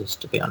franchises,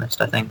 to be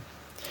honest, I think.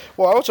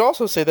 Well, I would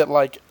also say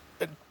that,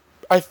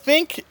 I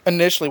think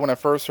initially when I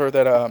first heard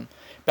that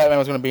Batman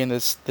was going to be in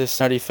this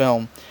nutty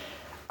film,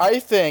 I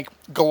think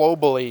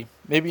globally,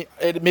 maybe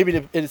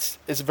it's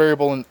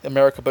variable in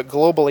America, but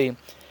globally,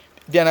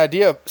 the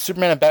idea of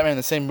Superman and Batman in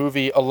the same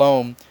movie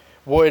alone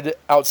would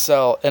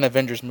outsell an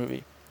Avengers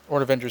movie, or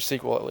an Avengers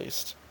sequel at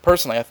least.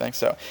 Personally, I think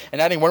so.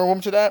 And adding Wonder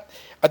Woman to that,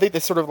 I think they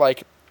sort of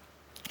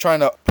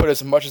trying to put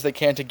as much as they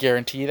can to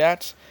guarantee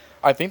that.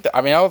 I don't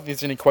think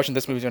there's any question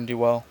this movie's going to do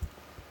well.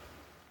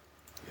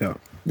 Yeah.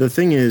 The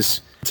thing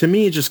is, to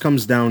me, it just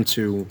comes down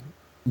to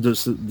the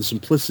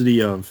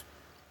simplicity of,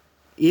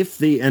 if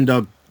they end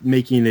up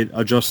making it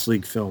a Justice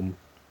League film,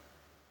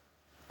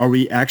 are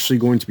we actually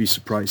going to be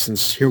surprised?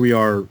 Since here we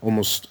are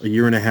almost a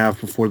year and a half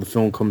before the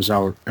film comes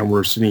out, and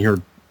we're sitting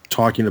here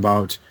talking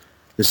about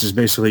this is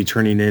basically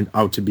turning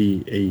out to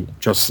be a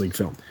Justice League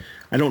film.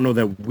 I don't know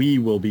that we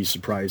will be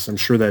surprised. I'm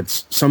sure that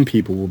some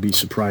people will be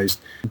surprised.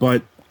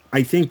 But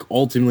I think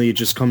ultimately it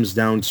just comes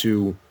down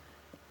to,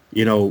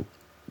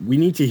 we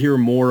need to hear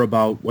more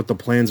about what the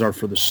plans are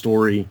for the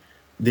story.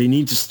 They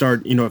need to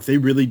start, if they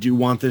really do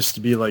want this to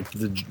be like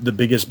the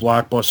biggest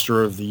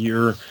blockbuster of the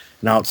year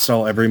and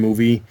outsell every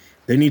movie,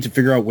 they need to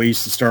figure out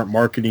ways to start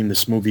marketing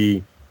this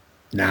movie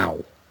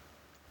now,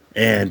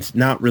 and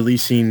not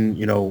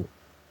releasing,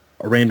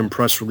 a random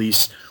press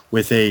release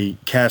with a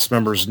cast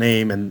member's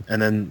name and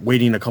then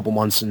waiting a couple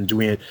months and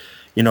doing it.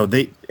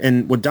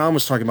 And what Don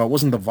was talking about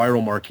wasn't the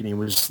viral marketing, it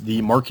was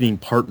the marketing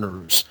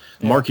partners.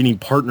 Yeah. Marketing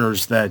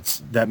partners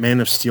that Man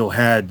of Steel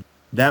had.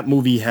 That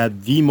movie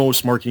had the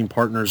most marketing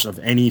partners of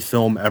any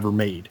film ever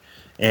made.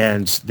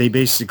 And they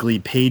basically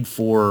paid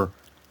for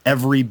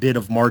every bit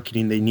of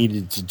marketing they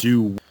needed to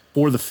do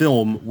for the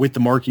film with the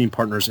marketing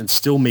partners, and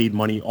still made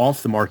money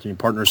off the marketing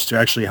partners to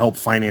actually help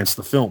finance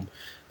the film.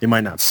 They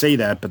might not say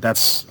that, but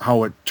that's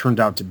how it turned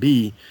out to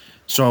be.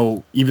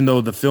 So even though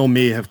the film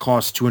may have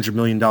cost $200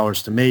 million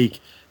to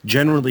make,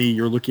 generally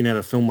you're looking at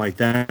a film like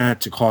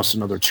that to cost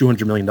another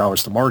 $200 million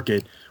to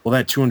market. Well,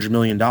 that $200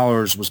 million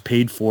was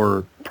paid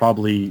for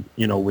probably,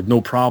 with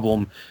no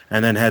problem,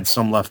 and then had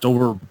some left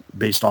over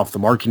based off the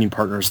marketing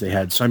partners they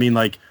had. So,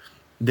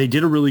 they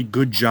did a really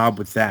good job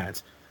with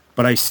that.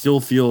 But I still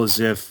feel as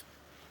if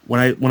when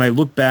I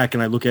look back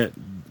and I look at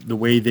the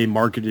way they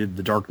marketed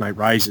The Dark Knight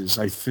Rises.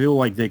 I feel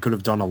like they could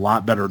have done a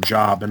lot better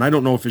job. And I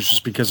don't know if it's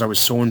just because I was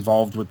so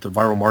involved with the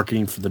viral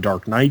marketing for The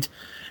Dark Knight,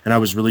 and I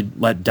was really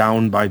let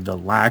down by the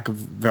lack of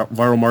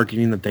viral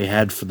marketing that they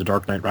had for The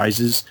Dark Knight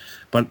Rises.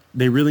 But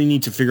they really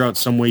need to figure out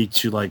some way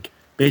to, like,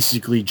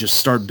 basically just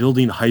start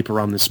building hype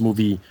around this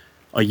movie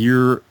a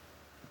year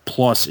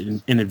plus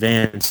in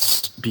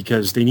advance,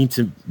 because they need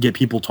to get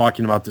people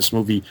talking about this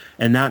movie,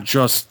 and not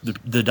just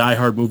the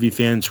diehard movie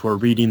fans who are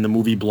reading the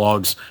movie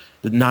blogs,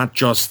 not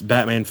just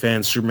Batman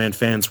fans, Superman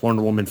fans,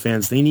 Wonder Woman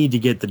fans. They need to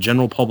get the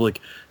general public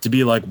to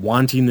be like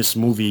wanting this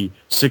movie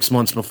 6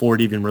 months before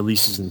it even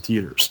releases in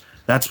theaters.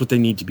 That's what they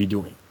need to be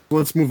doing.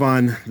 Let's move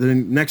on. The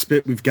next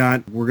bit we're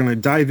going to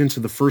dive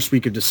into the first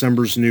week of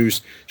December's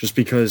news, just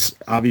because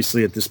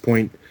obviously at this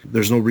point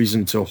there's no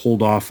reason to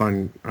hold off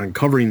on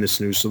covering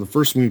this news. So the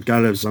first one we've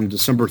got is on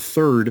December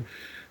 3rd.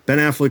 Ben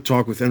Affleck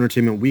talked with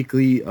Entertainment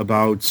Weekly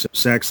about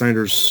Zack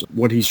Snyder's,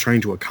 what he's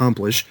trying to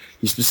accomplish.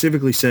 He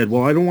specifically said,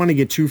 well, I don't want to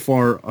get too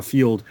far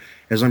afield,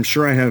 as I'm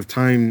sure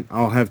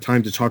I'll have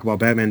time to talk about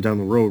Batman down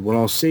the road. What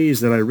I'll say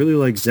is that I really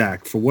like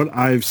Zack. For what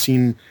I've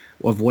seen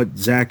of what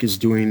Zack is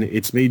doing,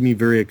 it's made me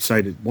very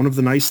excited. One of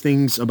the nice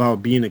things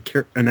about being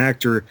an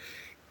actor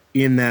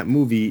in that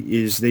movie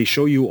is they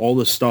show you all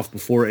the stuff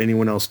before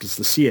anyone else gets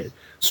to see it.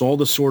 So all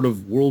the sort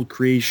of world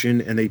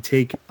creation, and they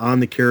take on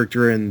the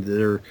character and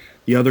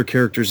the other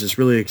characters, is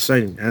really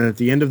exciting. And at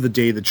the end of the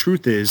day, the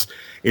truth is,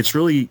 it's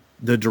really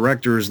the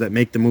directors that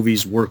make the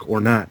movies work or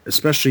not,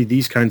 especially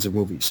these kinds of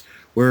movies,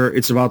 where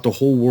it's about the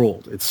whole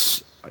world.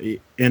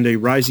 And a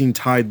rising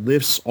tide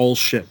lifts all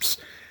ships.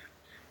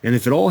 And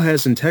if it all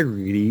has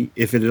integrity,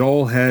 if it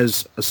all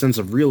has a sense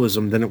of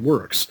realism, then it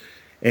works.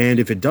 And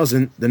if it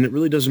doesn't, then it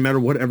really doesn't matter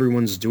what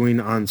everyone's doing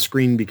on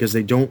screen, because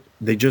they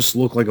just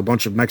look like a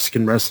bunch of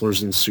Mexican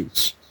wrestlers in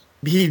suits.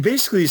 He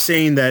basically is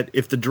saying that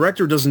if the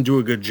director doesn't do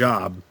a good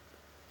job,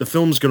 the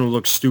film's going to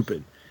look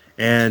stupid.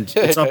 And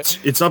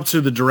it's up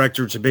to the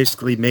director to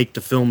basically make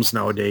the films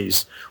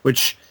nowadays,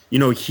 which, you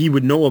know, he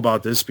would know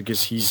about this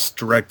because he's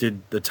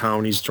directed The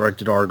Town, he's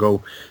directed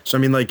Argo. So,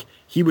 I mean, like,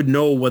 he would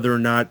know whether or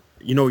not,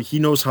 you know, he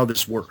knows how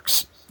this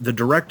works. The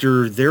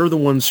director, they're the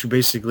ones who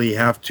basically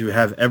have to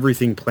have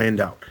everything planned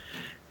out.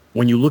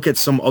 When you look at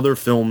some other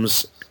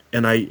films,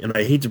 and I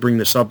hate to bring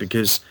this up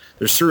because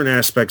there's certain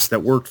aspects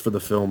that worked for the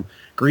film.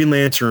 Green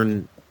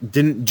Lantern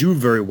didn't do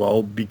very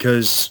well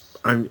because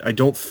I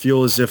don't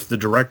feel as if the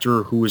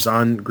director who was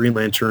on Green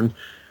Lantern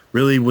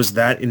really was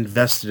that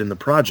invested in the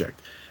project.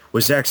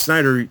 With Zack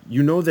Snyder,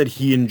 you know that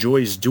he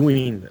enjoys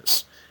doing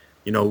this.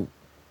 You know,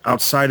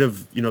 outside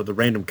of, you know, the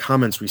random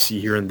comments we see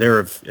here and there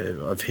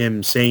of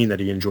him saying that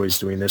he enjoys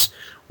doing this,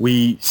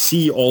 we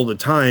see all the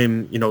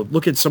time, you know,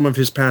 look at some of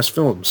his past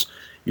films.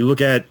 You look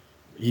at,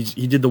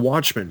 he did The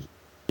Watchmen,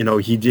 you know,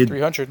 he did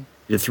 300.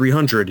 He did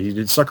 300, he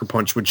did Sucker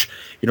Punch, which,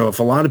 you know, if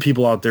a lot of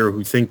people out there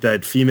who think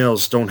that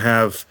females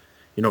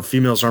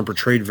aren't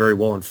portrayed very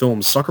well in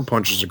films, Sucker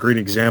Punch is a great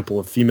example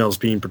of females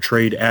being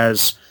portrayed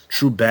as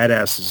true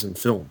badasses in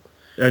film.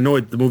 I know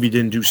the movie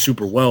didn't do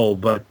super well,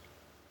 but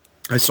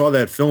I saw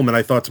that film and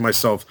I thought to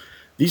myself,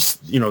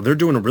 they're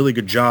doing a really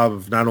good job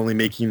of not only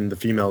making the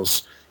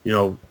females, you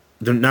know,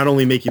 they're not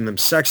only making them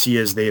sexy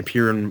as they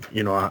appear in,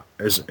 you know,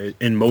 as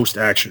in most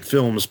action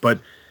films, but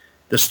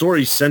the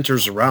story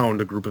centers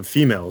around a group of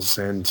females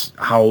and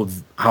how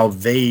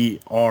they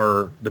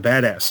are the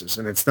badasses,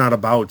 and it's not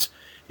about,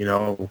 you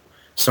know,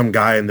 some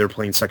guy and they're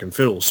playing second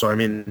fiddle. So I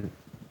mean,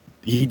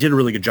 he did a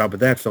really good job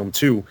with that film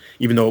too,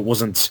 even though it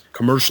wasn't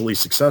commercially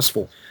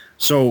successful.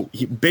 So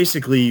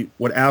basically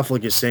what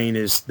Affleck is saying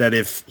is that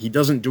if he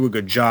doesn't do a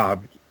good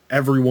job,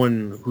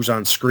 everyone who's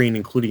on screen,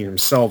 including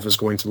himself, is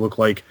going to look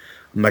like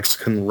a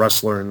Mexican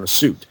wrestler in a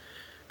suit.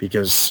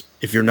 Because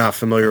if you're not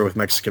familiar with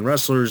Mexican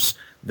wrestlers,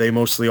 they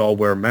mostly all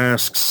wear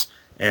masks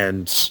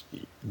and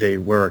they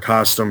wear a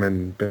costume,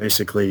 and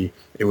basically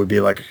it would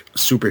be like a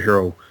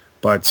superhero,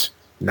 but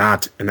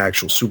not an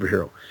actual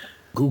superhero.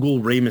 Google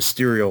Rey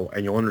Mysterio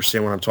and you'll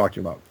understand what I'm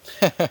talking about.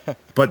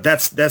 But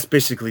that's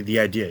basically the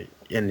idea.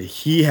 And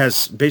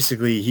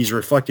he's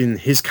reflecting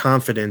his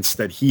confidence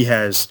that he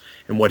has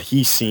in what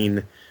he's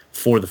seen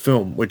for the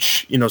film,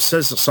 which, you know,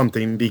 says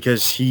something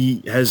because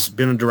he has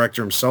been a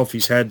director himself.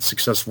 He's had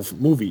successful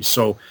movies.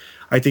 So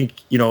I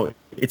think, you know,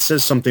 it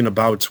says something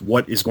about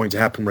what is going to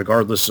happen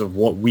regardless of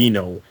what we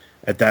know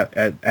at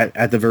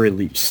the very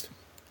least.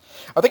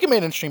 I think it made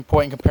an interesting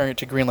point in comparing it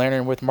to Green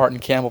Lantern with Martin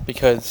Campbell,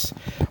 because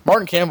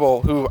Martin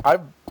Campbell, who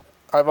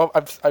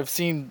I've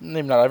seen,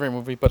 maybe not every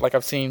movie, but like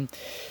I've seen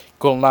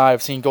GoldenEye,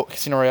 I've seen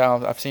Casino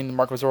Royale, I've seen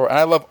Marco Zorro, and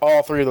I love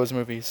all three of those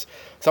movies.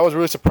 So I was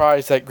really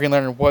surprised that Green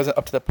Lantern wasn't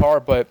up to the par,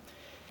 but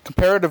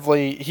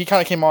comparatively, he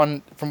kind of came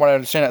on, from what I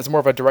understand, as more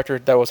of a director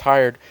that was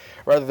hired,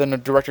 rather than a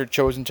director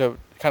chosen to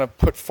kind of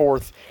put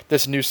forth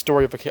this new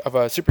story of a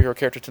superhero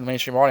character to the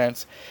mainstream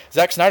audience.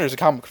 Zack Snyder's a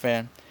comic book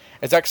fan,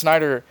 and Zack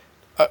Snyder,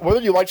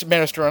 whether you liked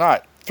Man of Steel or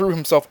not, threw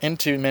himself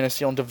into Man of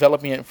Steel and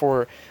developing it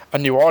for a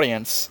new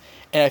audience.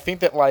 And I think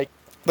that, like,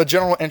 the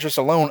general interest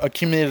alone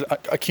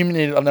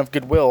accumulated enough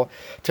goodwill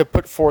to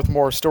put forth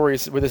more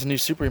stories with this new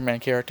Superman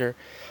character.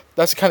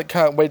 that's the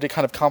kind of way to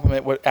kind of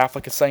complement what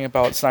Affleck is saying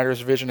about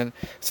Snyder's vision and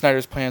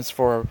Snyder's plans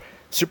for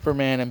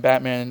Superman and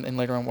Batman and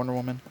later on Wonder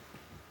Woman.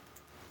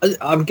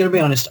 I'm going to be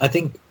honest. I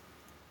think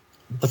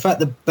the fact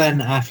that Ben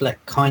Affleck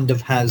kind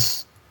of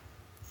has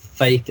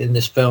faith in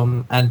this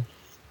film, and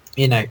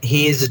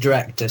he is a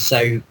director,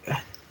 so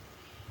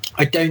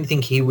I don't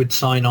think he would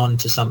sign on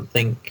to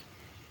something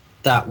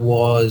that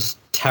was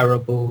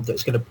terrible,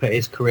 that's going to put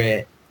his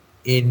career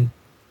in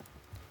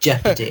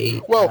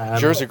jeopardy. Well,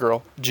 Jersey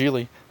Girl,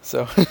 Geely.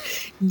 So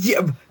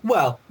yeah,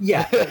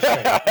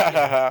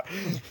 that's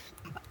true.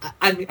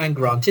 and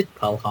granted,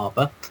 Pearl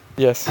Harbor.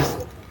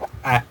 Yes.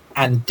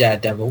 And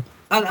Daredevil.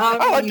 And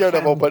I like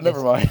Daredevil, but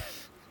never mind.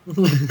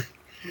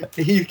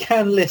 You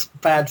can list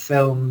bad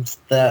films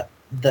that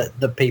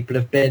people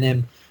have been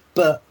in,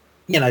 but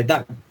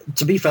that,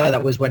 to be fair,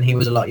 that was when he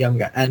was a lot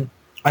younger, and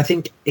I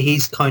think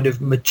he's kind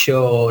of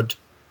matured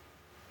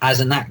as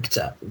an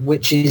actor,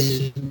 which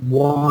is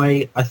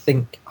why I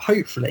think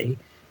hopefully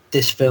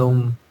this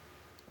film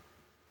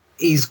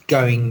is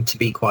going to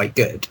be quite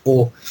good,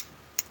 or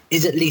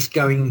is at least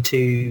going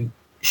to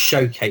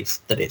showcase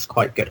that it's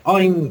quite good.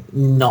 I'm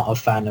not a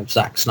fan of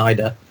Zack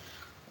Snyder.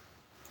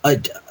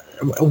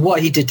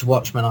 What he did to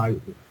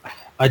Watchmen,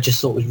 I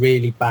just thought was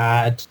really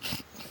bad.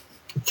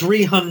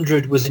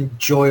 300 was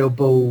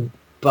enjoyable,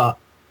 but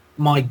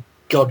my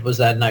God, was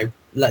there no...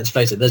 Let's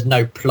face it, there's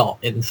no plot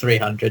in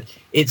 300.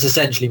 It's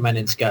essentially men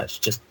in skirts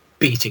just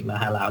beating the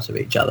hell out of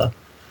each other.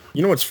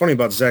 You know what's funny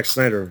about Zack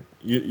Snyder?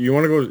 You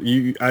want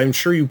to go... I'm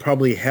sure you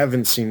probably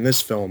haven't seen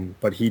this film,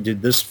 but he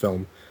did this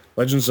film,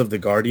 Legends of the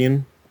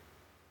Guardian.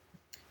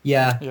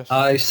 Yeah, yes.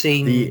 I've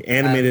seen... The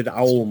animated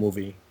owl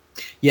movie.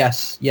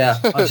 Yes, yeah,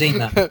 I've seen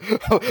that.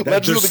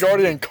 Legends of the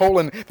Guardian,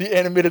 the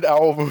animated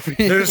owl movie.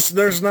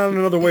 There's not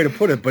another way to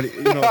put it, but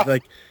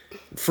like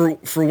for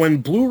when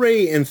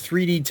Blu-ray and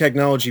 3D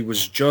technology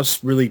was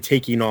just really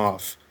taking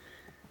off,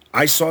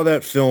 I saw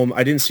that film.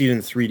 I didn't see it in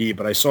 3D,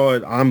 but I saw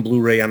it on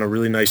Blu-ray on a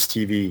really nice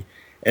TV,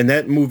 and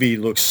that movie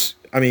looks,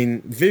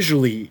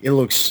 visually it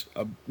looks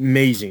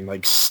amazing,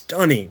 like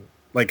stunning,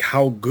 like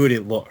how good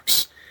it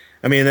looks.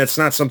 That's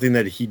not something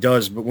that he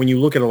does, but when you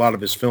look at a lot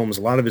of his films,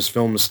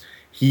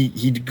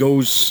 he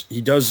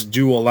does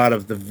do a lot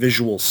of the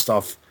visual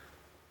stuff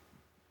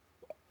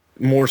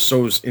more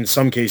so in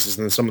some cases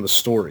than some of the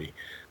story.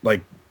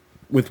 Like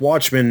with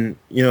Watchmen,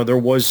 there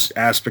was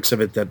aspects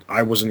of it that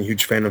I wasn't a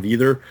huge fan of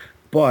either,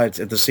 but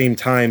at the same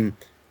time,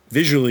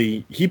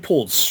 visually, he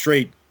pulled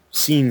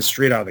scenes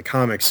straight out of the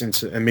comics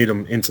and made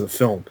them into the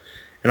film,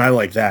 and I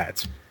like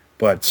that.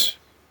 But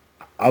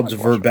I'll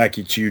divert back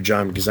to you,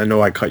 John, because I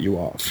know I cut you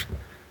off.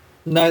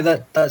 No,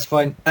 that's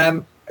fine.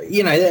 And he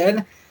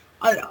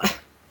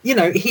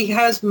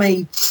has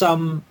made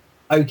some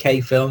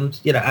okay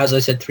films. As I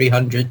said,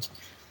 300.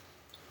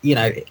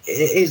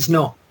 It's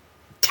not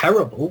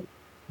terrible,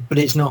 but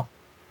it's not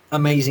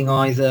amazing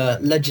either.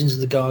 Legends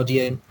of the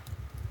Guardian.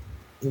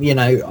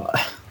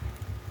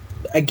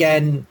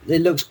 Again,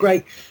 it looks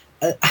great.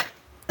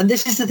 And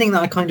this is the thing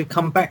that I kind of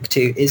come back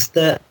to, is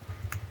that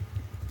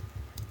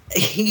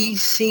he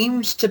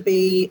seems to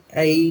be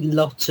a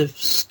lot of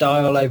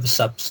style over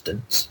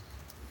substance.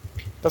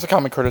 That's a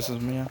common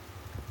criticism, yeah.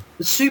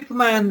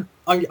 Superman,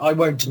 I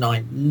won't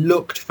deny,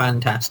 looked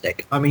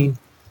fantastic.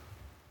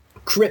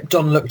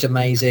 Krypton looked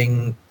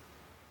amazing.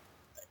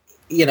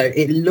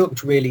 It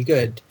looked really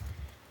good.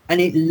 And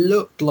it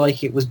looked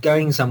like it was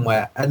going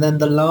somewhere. And then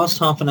the last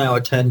half an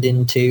hour turned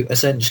into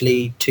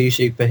essentially two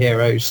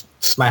superheroes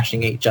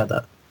smashing each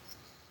other.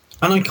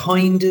 And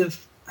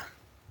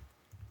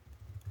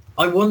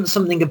I want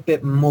something a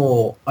bit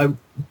more.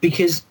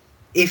 Because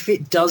if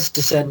it does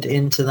descend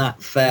into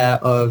that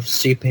fare of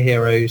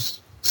superheroes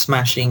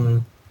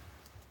smashing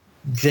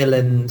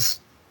villains,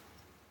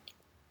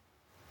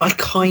 I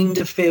kind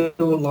of feel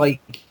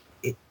like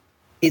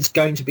it's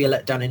going to be a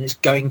letdown and it's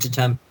going to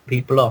turn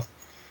people off.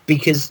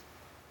 Because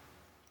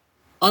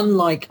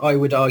unlike, I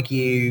would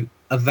argue,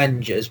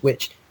 Avengers,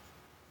 which,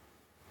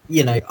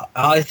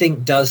 I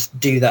think does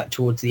do that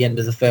towards the end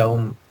of the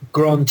film.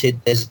 Granted,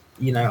 there's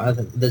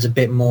a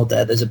bit more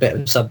there. There's a bit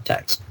of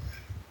subtext.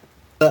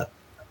 But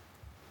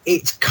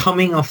it's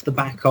coming off the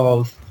back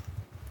of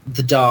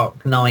the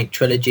Dark Knight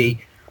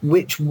trilogy,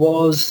 which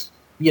was,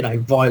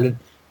 violent,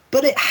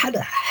 but it had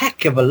a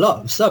heck of a lot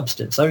of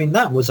substance.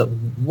 That was a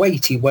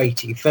weighty,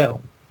 weighty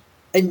film.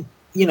 And,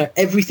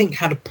 everything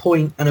had a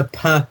point and a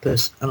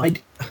purpose. And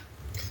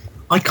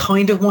I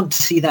kind of want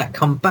to see that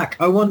come back.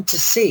 I want to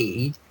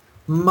see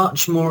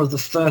much more of the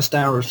first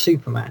hour of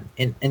Superman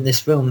in this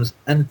film.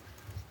 And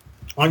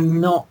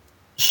I'm not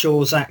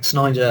sure Zack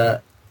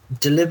Snyder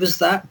delivers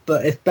that,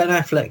 but if Ben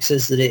Affleck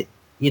says that it,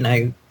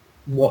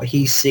 what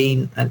he's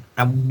seen and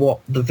what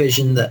the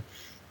vision that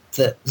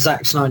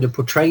Zack Snyder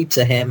portrayed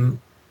to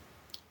him,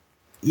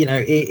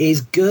 it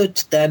is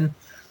good, then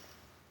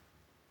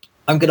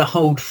I'm going to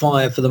hold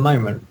fire for the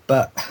moment.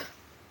 But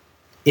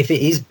if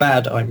it is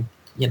bad, I'm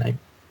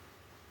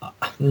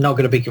not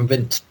going to be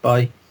convinced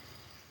by,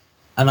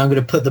 and I'm going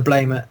to put the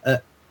blame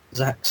at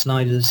Zack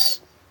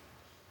Snyder's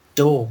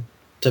door,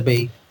 to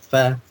be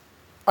fair.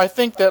 I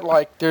think that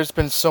like there's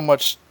been so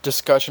much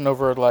discussion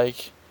over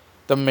like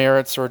the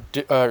merits or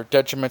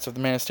detriments of the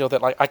Man of Steel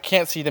that like I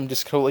can't see them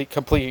just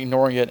completely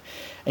ignoring it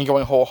and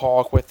going whole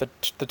hog with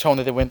the tone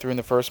that they went through in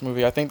the first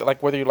movie. I think that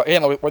like whether you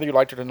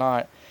liked it or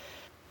not,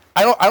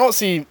 I don't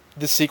see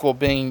the sequel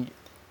being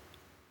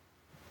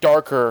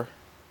darker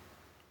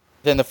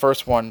than the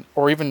first one,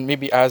 or even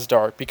maybe as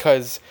dark,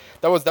 because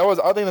that was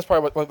I think that's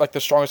probably what, like the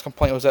strongest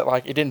complaint was that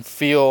like it didn't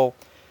feel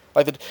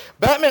like the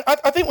Batman.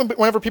 I think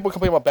whenever people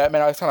complain about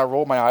Batman, I just kind of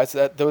roll my eyes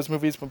at those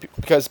movies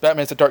because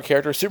Batman is a dark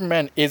character.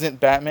 Superman isn't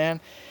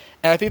Batman,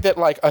 and I think that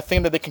like a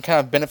thing that they can kind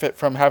of benefit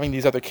from having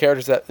these other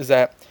characters is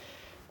that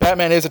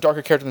Batman is a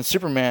darker character than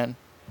Superman.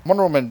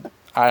 Wonder Woman,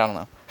 I don't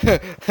know,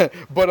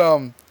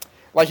 but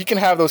like you can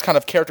have those kind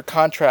of character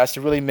contrasts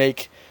to really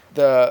make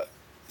the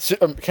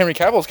Henry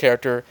Cavill's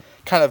character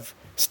kind of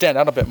stand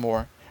out a bit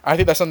more. I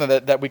think that's something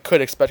that we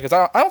could expect,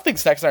 because I don't think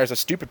Zack Snyder is a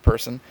stupid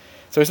person.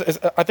 So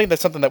I think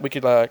that's something that we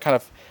could kind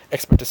of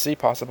expect to see,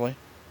 possibly.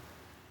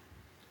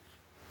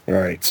 All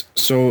right.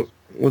 So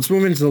let's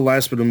move into the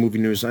last bit of movie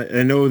news.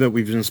 I know that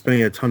we've been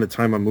spending a ton of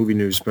time on movie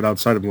news, but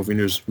outside of movie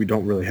news, we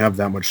don't really have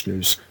that much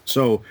news.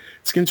 So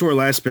let's get into our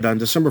last bit. On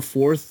December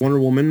 4th, Wonder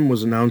Woman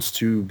was announced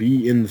to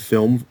be in the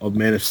film of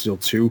Man of Steel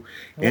 2,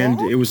 and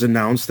it was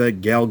announced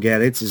that Gal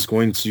Gadot is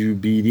going to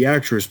be the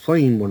actress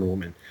playing Wonder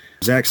Woman.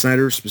 Zack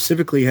Snyder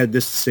specifically had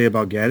this to say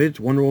about Gadot.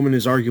 Wonder Woman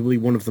is arguably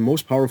one of the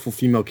most powerful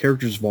female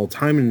characters of all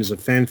time and is a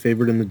fan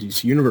favorite in the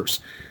DC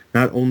Universe.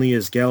 Not only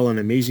is Gal an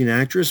amazing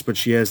actress, but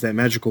she has that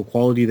magical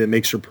quality that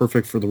makes her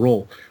perfect for the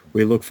role.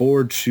 We look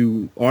forward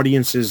to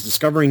audiences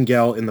discovering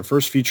Gal in the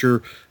first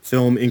feature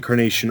film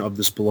incarnation of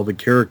this beloved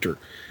character.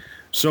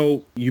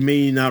 So you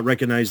may not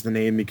recognize the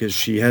name because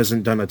she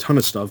hasn't done a ton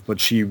of stuff,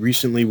 but she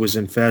recently was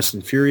in Fast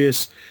and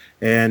Furious,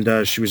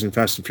 and she was in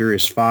Fast and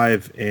Furious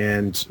 5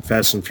 and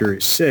Fast and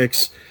Furious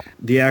 6.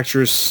 The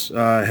actress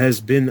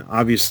has been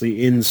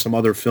obviously in some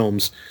other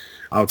films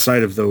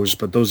outside of those,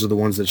 but those are the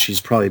ones that she's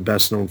probably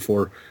best known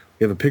for.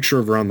 We have a picture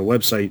of her on the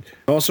website.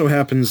 It also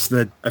happens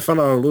that I found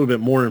out a little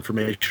bit more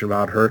information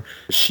about her.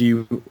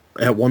 She,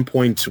 at one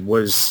point,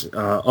 was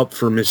up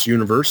for Miss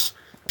Universe.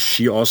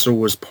 She also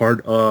was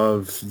part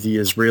of the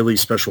Israeli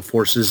Special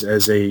Forces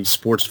as a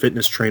sports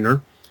fitness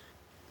trainer.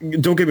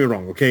 Don't get me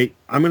wrong, okay?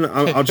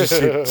 I'll just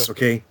say this,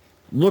 okay?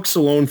 Looks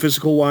alone,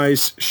 physical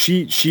wise,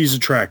 she's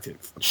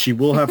attractive. She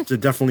will have to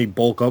definitely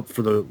bulk up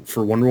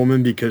for Wonder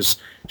Woman because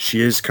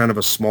she is kind of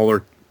a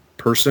smaller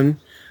person,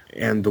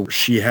 and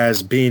she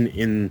has been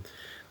in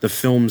the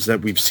films that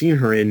we've seen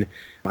her in.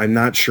 I'm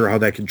not sure how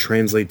that could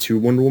translate to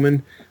Wonder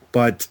Woman,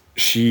 but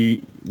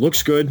she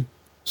looks good,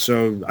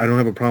 so I don't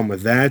have a problem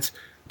with that.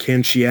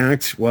 Can she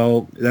act?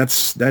 Well,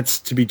 that's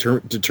to be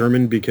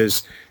determined,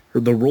 because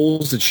the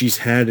roles that she's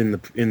had in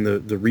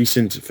the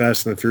recent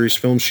Fast and the Furious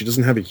films, she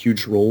doesn't have a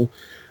huge role.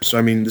 So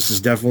I mean, this is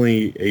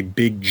definitely a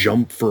big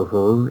jump for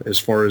her as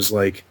far as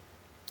like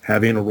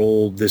having a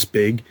role this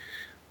big.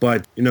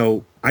 But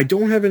I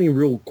don't have any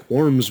real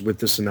qualms with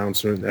this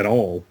announcement at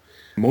all.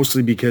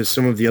 Mostly because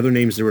some of the other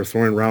names they were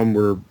throwing around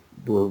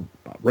were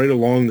right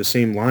along the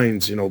same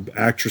lines.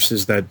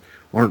 Actresses that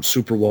aren't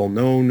super well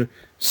known,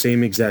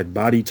 same exact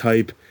body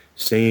type,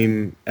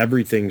 same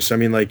everything. So I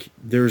mean, like,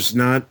 there's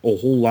not a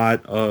whole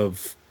lot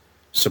of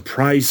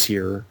surprise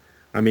here.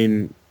 I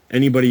mean,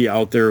 anybody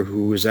out there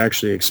who is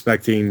actually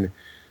expecting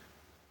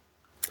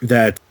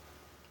that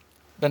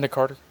Linda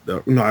Carter?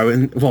 No,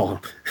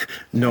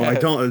 I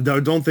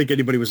don't think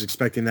anybody was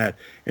expecting that.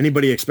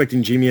 Anybody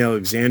expecting Jamie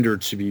Alexander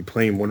to be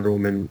playing Wonder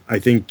Woman, I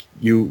think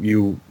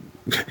you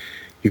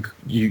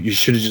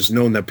should have just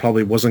known that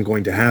probably wasn't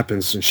going to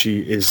happen, since she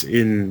is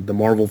in the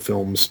Marvel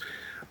films.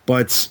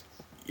 But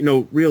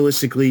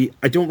realistically,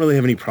 I don't really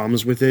have any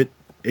problems with it.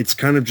 It's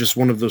kind of just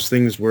one of those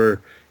things where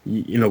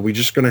we're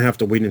just going to have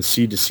to wait and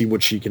see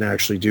what she can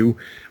actually do.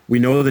 We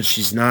know that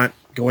she's not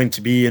going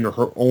to be in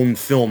her own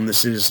film.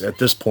 This is, at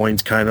this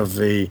point, kind of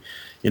an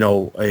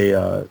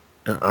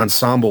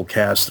ensemble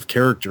cast of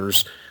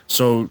characters.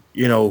 So,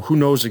 who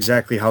knows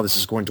exactly how this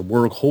is going to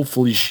work.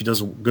 Hopefully she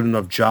does a good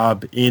enough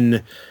job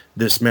in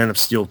this Man of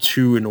Steel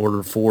 2 in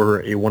order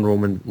for a Wonder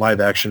Woman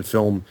live-action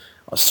film,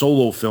 a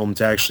solo film,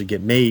 to actually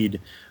get made.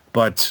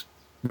 But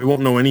we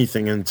won't know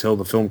anything until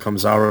the film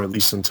comes out, or at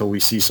least until we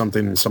see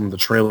something in some of the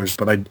trailers.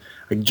 But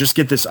I just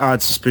get this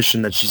odd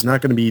suspicion that she's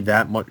not going to be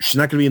that much. She's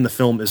not going to be in the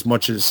film as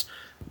much as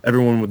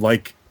everyone would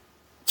like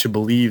to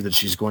believe that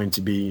she's going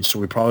to be. So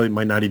we probably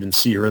might not even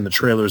see her in the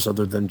trailers,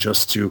 other than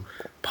just to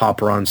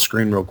pop her on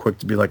screen real quick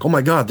to be like, oh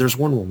my God, there's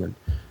Wonder Woman.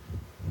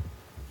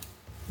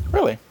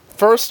 Really?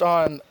 First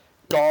on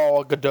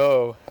Gal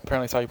Gadot,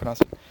 apparently that's how you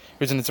pronounce it,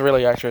 who's an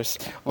Israeli actress.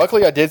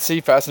 Luckily, I did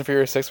see Fast and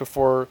Furious 6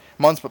 before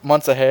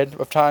months ahead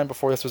of time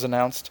before this was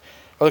announced.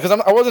 Because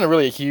I wasn't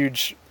really a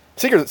huge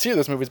seeker of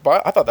this movies,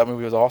 but I thought that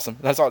movie was awesome.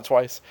 I saw it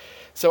twice.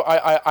 So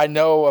I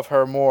know of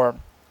her more.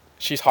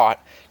 She's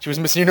hot. She was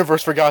Miss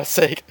Universe, for God's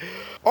sake.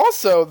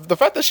 Also, the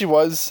fact that she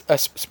was a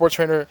sports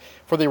trainer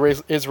for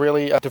the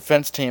Israeli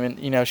defense team,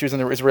 and she was in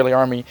the Israeli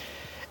army.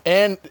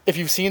 And if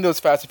you've seen those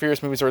Fast and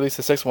Furious movies, or at least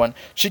the sixth one,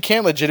 she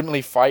can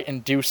legitimately fight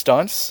and do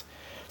stunts.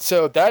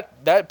 So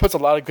that puts a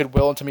lot of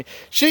goodwill into me.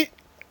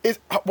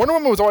 Wonder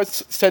Woman was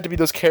always said to be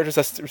those characters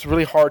that's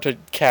really hard to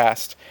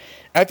cast.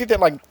 And I think that,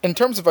 like, in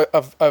terms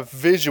of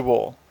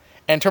visual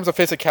and in terms of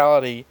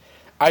physicality,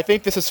 I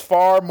think this is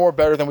far more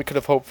better than we could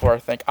have hoped for, I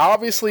think.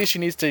 Obviously, she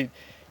needs to,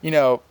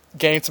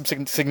 gain some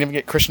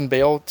significant Christian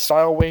Bale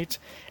style weight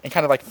and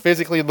kind of, like,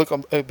 physically look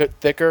a bit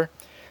thicker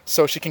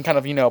so she can kind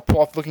of, pull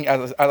off looking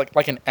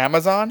like an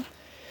Amazon.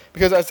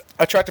 Because as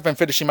attractive and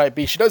fit as she might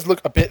be, she does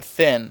look a bit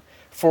thin.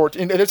 There's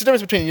a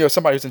difference between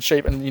somebody who's in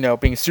shape and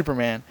being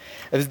Superman.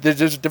 There's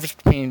a difference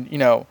between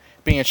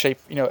being in shape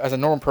as a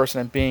normal person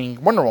and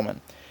being Wonder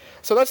Woman.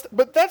 So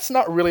that's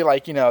not really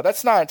like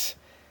that's not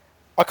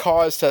a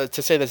cause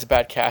to say this is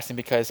bad casting,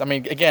 because I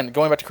mean, again,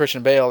 going back to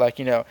Christian Bale, like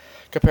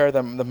compare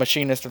the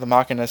Machinist or the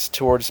Machinist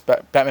towards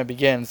Batman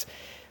Begins.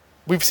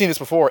 We've seen this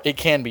before. It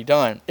can be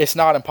done. It's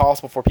not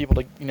impossible for people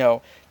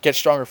to get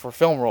stronger for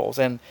film roles,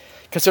 and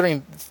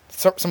considering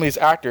some of these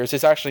actors,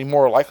 it's actually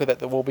more likely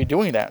that we'll be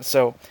doing that.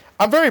 So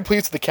I'm very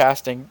pleased with the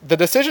casting. The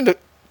decision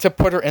to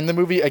put her in the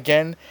movie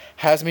again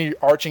has me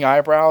arching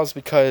eyebrows,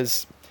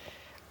 because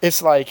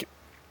it's like,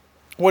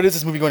 what is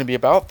this movie going to be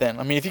about then?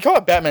 I mean, if you call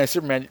it Batman and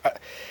Superman,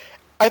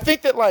 I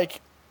think that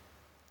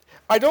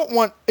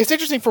it's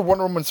interesting for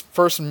Wonder Woman's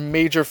first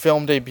major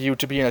film debut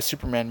to be in a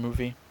Superman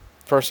movie,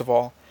 first of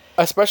all.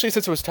 Especially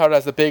since it was touted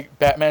as the big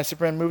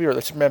Batman-Superman movie, or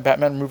the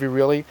Superman-Batman movie,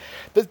 really.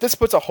 This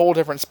puts a whole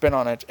different spin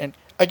on it. And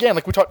again,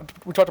 like we talked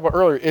about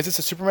earlier, is this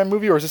a Superman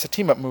movie or is this a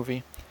team-up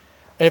movie?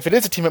 And if it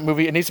is a team-up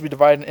movie, it needs to be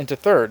divided into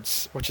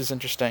thirds, which is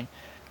interesting.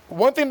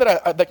 One thing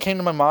that came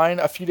to my mind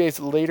a few days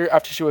later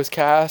after she was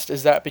cast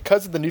is that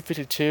because of the New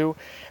 52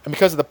 and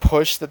because of the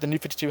push that the New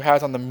 52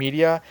 has on the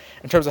media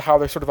in terms of how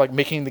they're sort of like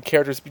making the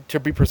characters to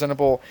be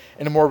presentable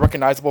in a more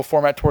recognizable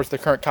format towards the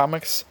current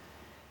comics,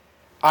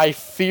 I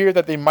fear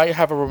that they might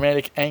have a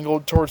romantic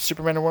angle towards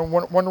Superman and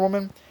Wonder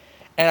Woman.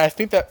 And I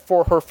think that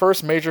for her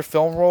first major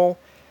film role,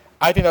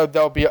 I think that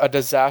would be a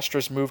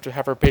disastrous move to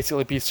have her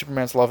basically be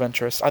Superman's love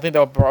interest. I think that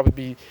would probably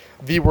be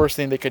the worst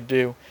thing they could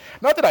do.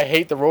 Not that I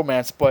hate the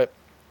romance, but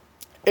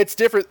it's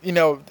different,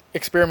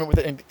 experiment with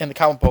it in the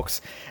comic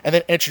books and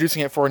then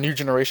introducing it for a new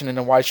generation and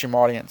a widestream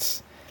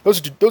audience.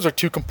 Those are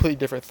two completely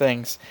different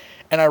things.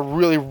 And I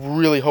really,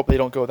 really hope they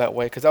don't go that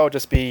way, because that would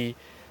just be...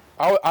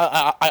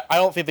 I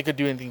don't think they could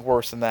do anything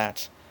worse than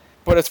that.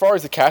 But as far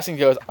as the casting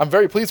goes, I'm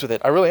very pleased with it.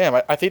 I really am.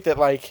 I think that,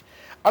 I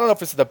don't know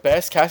if it's the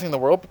best casting in the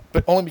world,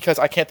 but only because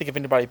I can't think of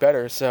anybody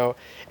better. So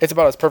it's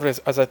about as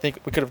perfect as I think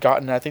we could have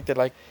gotten. And I think that,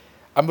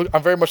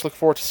 I'm very much looking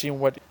forward to seeing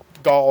what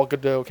Gal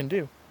Gadot can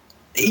do.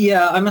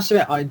 Yeah, I must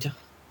admit,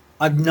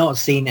 I've not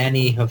seen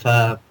any of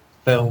her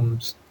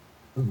films.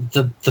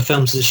 The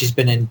films that she's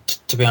been in,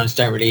 to be honest,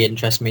 don't really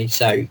interest me.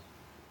 So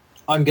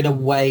I'm going to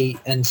wait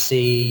and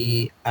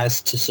see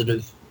as to sort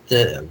of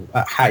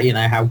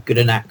how good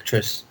an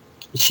actress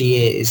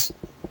she is.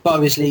 But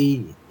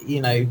obviously,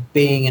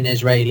 being an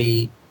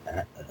Israeli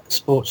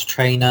sports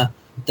trainer,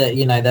 that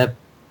their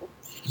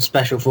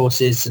special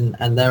forces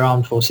and their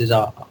armed forces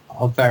are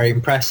very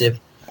impressive.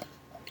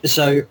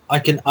 So I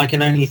can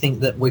only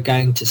think that we're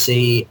going to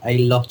see a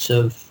lot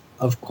of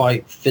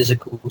quite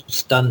physical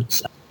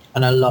stunts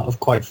and a lot of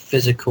quite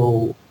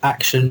physical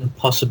action,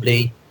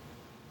 possibly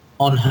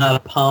on her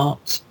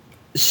part.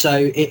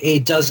 So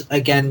it does,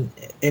 again,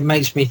 it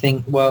makes me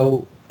think,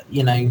 well,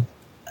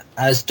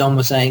 as Don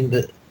was saying,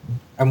 that,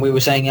 and we were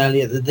saying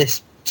earlier, that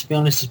this, to be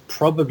honest, is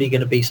probably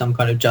going to be some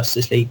kind of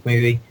Justice League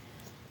movie,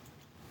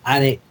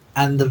 and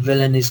the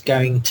villain is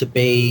going to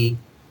be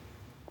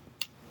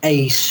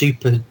a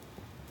super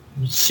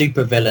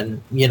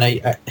villain.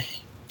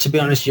 To be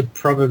honest, you're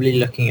probably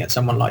looking at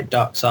someone like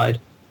Darkseid.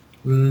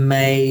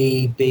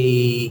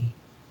 Maybe,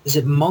 is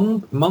it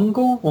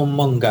Mongol or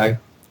Mongo?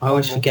 I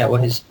always forget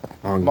what his...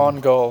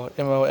 Mongol.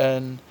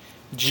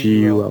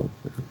 MONGUL.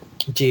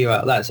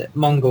 GUL, that's it.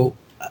 Mongol.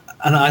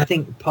 And I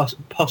think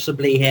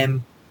possibly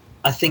him.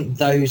 I think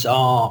those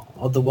are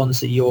the ones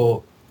that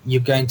you're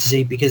going to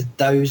see, because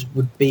those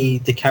would be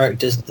the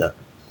characters that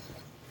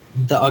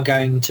are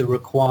going to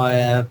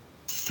require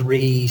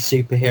 3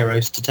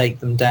 superheroes to take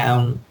them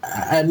down,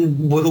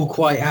 and will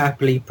quite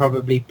happily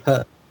probably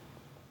put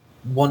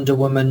Wonder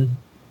Woman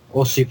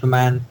or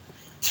Superman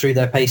through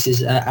their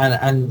paces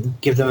and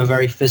give them a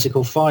very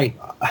physical fight.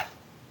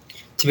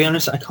 To be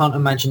honest, I can't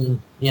imagine,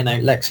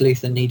 Lex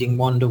Luthor needing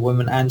Wonder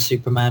Woman and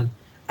Superman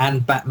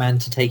and Batman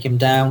to take him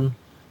down,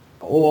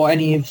 or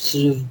any of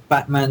sort of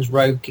Batman's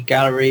rogue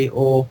gallery,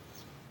 or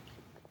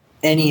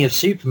any of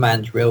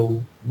Superman's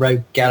real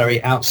rogue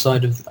gallery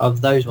outside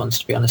of those ones,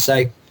 to be honest.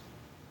 So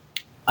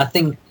I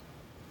think,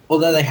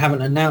 although they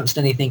haven't announced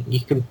anything,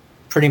 you can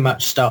pretty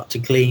much start to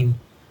glean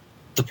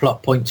the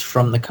plot points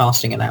from the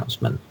casting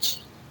announcements.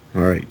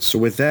 All right, so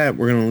with that,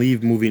 we're going to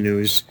leave movie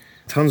news.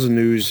 Tons of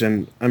news,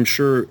 and I'm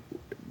sure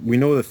we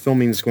know that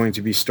filming is going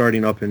to be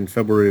starting up in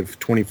February of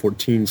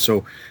 2014,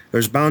 so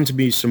there's bound to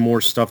be some more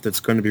stuff that's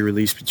going to be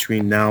released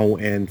between now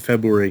and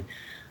February.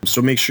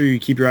 So make sure you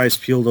keep your eyes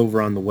peeled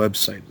over on the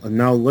website. And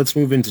now let's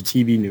move into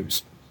TV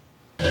news.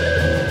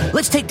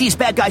 Let's take these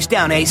bad guys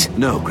down, Ace.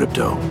 No,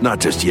 Crypto, not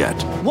just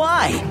yet.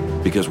 Why?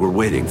 Because we're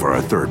waiting for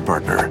our third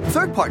partner.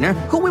 Third partner?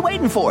 Who are we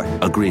waiting for?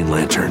 A Green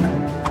Lantern.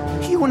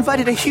 You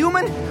invited a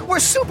human? We're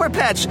super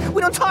pets.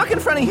 We don't talk in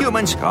front of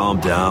humans. Calm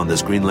down.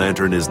 This Green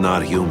Lantern is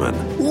not human.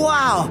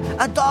 Wow,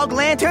 a dog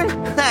lantern?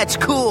 That's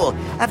cool.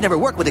 I've never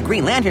worked with a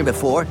Green Lantern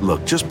before.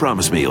 Look, just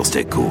promise me you'll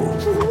stay cool.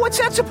 What's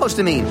that supposed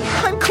to mean?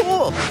 I'm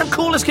cool. I'm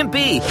cool as can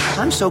be.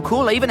 I'm so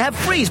cool I even have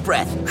freeze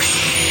breath.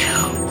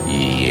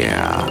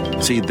 Yeah.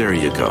 See, there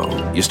you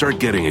go. You start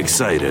getting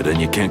excited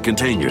and you can't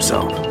contain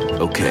yourself.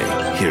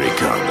 Okay, here he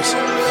comes.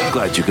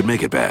 Glad you could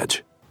make it,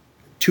 Badge.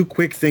 Two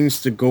quick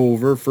things to go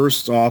over.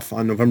 First off,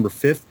 on November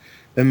 5th,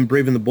 Batman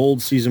Brave and the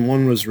Bold Season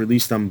 1 was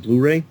released on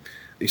Blu-ray.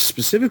 It's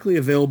specifically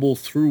available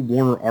through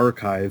Warner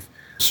Archive.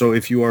 So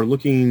if you are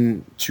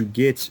looking to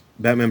get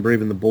Batman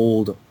Brave and the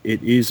Bold,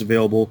 it is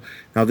available.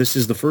 Now, this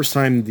is the first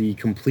time the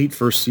complete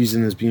first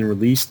season is being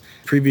released.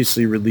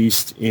 Previously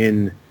released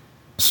in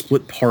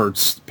split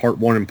parts, Part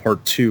 1 and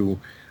Part 2.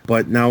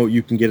 But now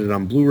you can get it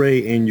on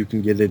Blu-ray and you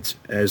can get it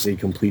as a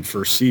complete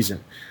first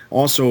season.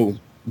 Also,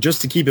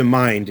 just to keep in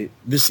mind,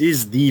 this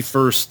is the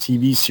first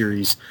TV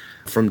series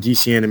from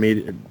DC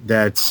Animated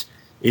that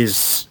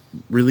is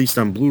released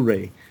on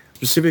Blu-ray.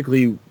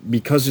 Specifically,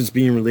 because it's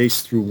being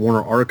released through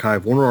Warner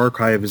Archive, Warner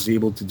Archive is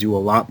able to do a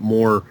lot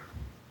more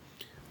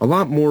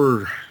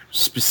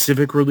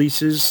specific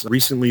releases.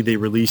 Recently, they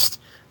released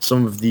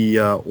some of the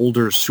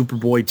older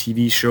Superboy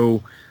TV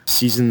show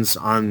seasons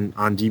on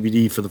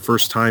DVD for the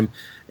first time.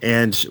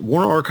 And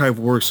Warner Archive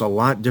works a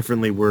lot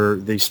differently where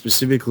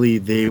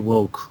they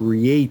will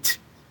create,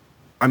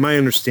 my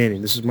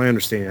understanding, this is my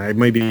understanding, I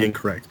might be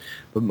incorrect,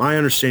 but my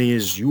understanding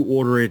is you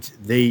order it,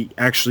 they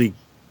actually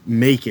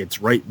make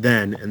it right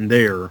then and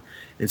there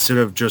instead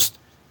of just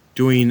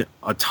doing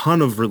a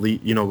ton of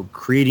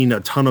creating a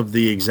ton of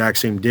the exact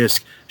same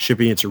disc,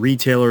 shipping it to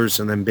retailers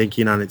and then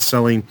banking on it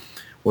selling.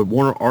 What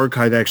Warner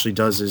Archive actually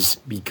does is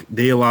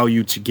they allow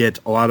you to get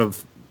a lot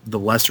of the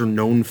lesser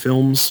known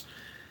films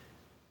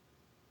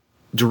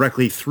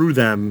directly through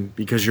them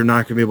because you're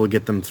not going to be able to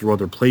get them through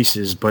other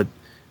places, but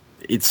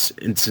it's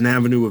an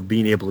avenue of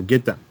being able to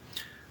get them.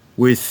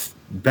 With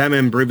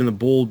Batman Brave and the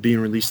Bold being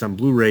released on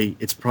Blu-ray,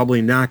 it's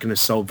probably not going to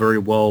sell very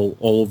well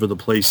all over the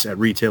place at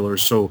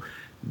retailers, so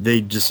they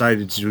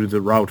decided to do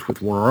the route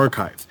with Warner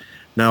Archive.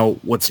 Now,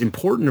 what's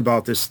important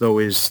about this, though,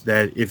 is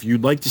that if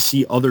you'd like to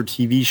see other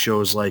TV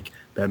shows like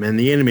Batman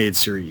the Animated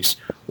Series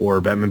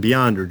or Batman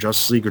Beyond or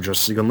Justice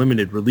League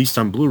Unlimited released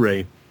on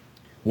Blu-ray,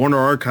 Warner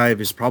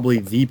Archive is probably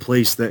the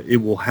place that it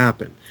will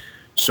happen.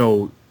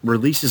 So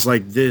releases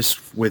like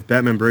this with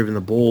Batman Brave and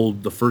the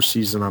Bold, the first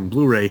season on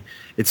Blu-ray,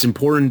 it's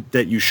important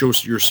that you show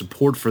your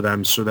support for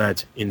them so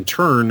that in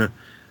turn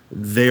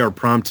they are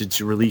prompted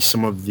to release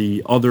some of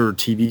the other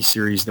TV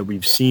series that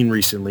we've seen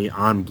recently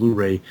on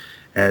Blu-ray,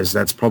 as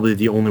that's probably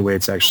the only way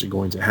it's actually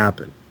going to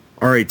happen.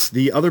 All right,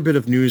 the other bit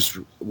of news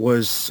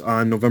was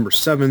on November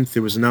 7th. It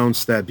was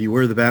announced that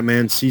Beware the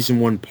Batman Season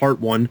 1 Part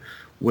 1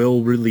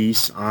 will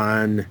release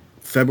on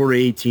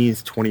February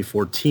 18th,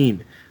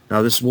 2014.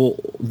 Now,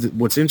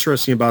 what's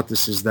interesting about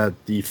this is that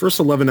the first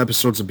 11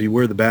 episodes of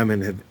Beware the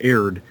Batman have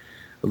aired,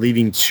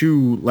 leaving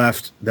 2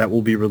 left that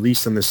will be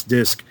released on this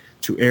disc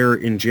to air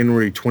in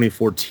January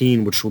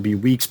 2014, which will be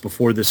weeks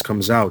before this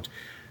comes out.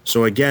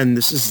 So again,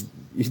 this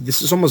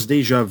is almost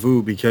deja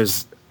vu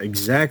because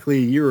exactly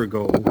a year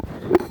ago,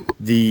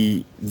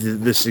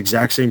 this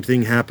exact same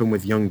thing happened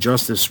with Young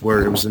Justice,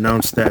 where it was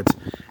announced that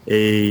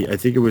I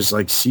think it was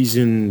like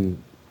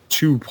Season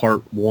 2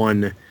 Part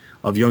 1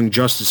 of Young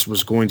Justice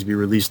was going to be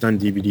released on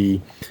DVD,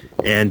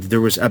 and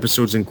there was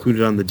episodes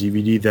included on the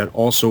DVD that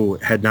also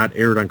had not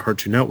aired on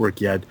Cartoon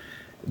Network yet.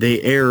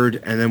 They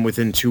aired, and then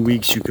within 2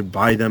 weeks you could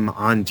buy them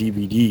on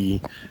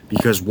DVD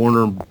because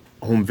Warner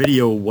Home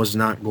Video was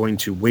not going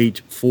to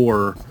wait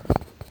for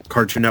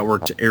Cartoon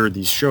Network to air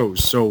these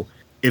shows. So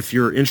if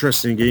you're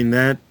interested in getting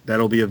that,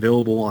 that'll be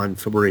available on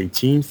February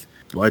 18th,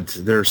 but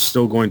there's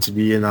still going to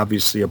be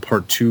obviously a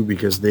Part 2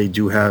 because they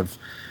do have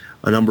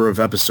a number of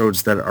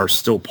episodes that are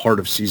still part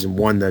of Season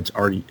 1 that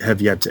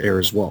have yet to air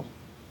as well.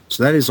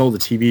 So that is all the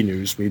TV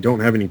news. We don't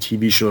have any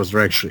TV shows that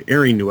are actually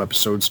airing new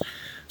episodes,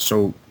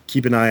 so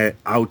keep an eye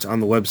out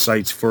on the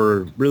websites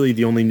for really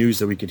the only news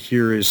that we could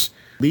hear is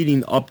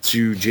leading up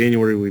to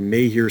January. We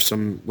may hear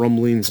some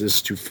rumblings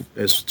as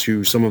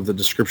to some of the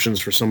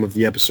descriptions for some of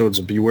the episodes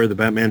of Beware the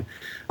Batman.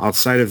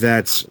 Outside of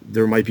that,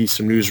 there might be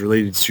some news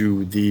related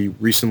to the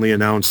recently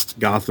announced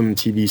Gotham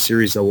TV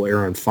series that will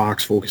air on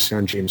Fox, focusing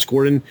on James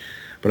Gordon.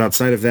 But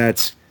outside of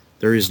that,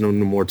 there is no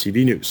more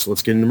TV news. So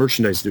let's get into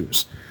merchandise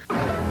news.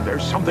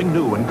 There's something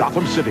new in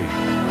Gotham City.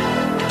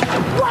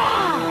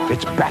 Wow!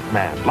 It's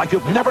Batman, like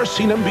you've never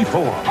seen him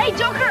before. Hey,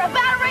 Joker, a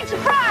Batarang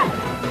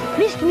surprise!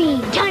 Missed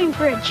me. Time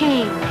for a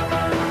change.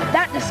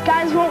 That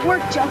disguise won't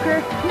work,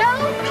 Joker. No,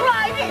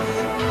 try this.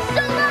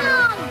 So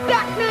long,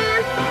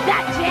 Batman.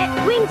 That's it.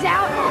 Wings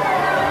out.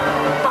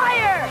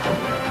 Fire!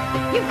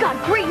 You've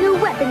got great new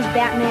weapons,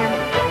 Batman.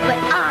 But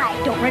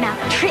I don't run out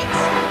of tricks.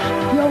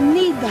 You'll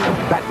need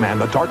them. Batman,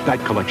 the Dark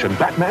Knight Collection.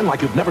 Batman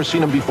like you've never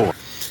seen him before.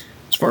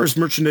 As far as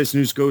merchandise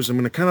news goes, I'm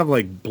going to kind of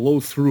like blow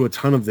through a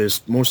ton of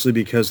this, mostly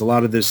because a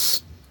lot of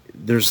this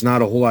there's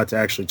not a whole lot to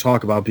actually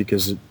talk about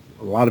because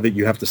a lot of it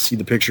you have to see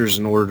the pictures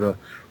in order to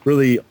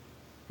really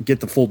get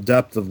the full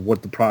depth of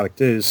what the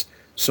product is.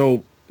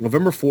 So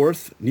November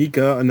 4th,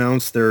 NECA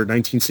announced their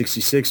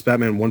 1966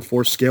 Batman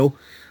 1/4 scale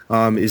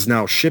is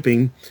now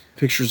shipping.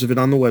 Pictures of it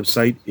on the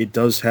website. It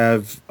does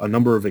have a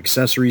number of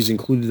accessories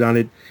included on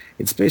it.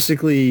 It's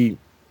basically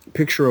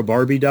picture a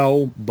Barbie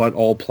doll, but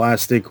all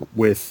plastic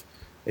with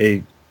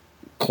a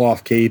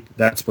cloth cape.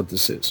 That's what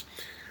this is.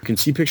 You can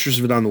see pictures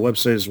of it on the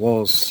website as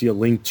well as see a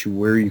link to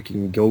where you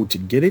can go to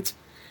get it.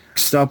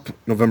 Next up,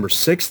 November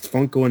 6th,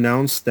 Funko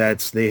announced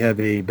that they have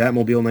a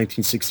Batmobile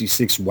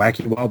 1966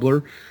 Wacky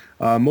Wobbler.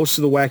 Most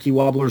of the Wacky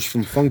Wobblers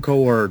from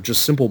Funko are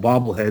just simple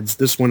bobbleheads.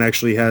 This one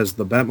actually has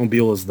the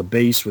Batmobile as the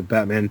base with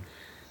Batman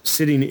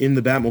sitting in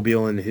the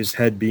Batmobile and his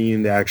head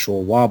being the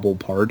actual wobble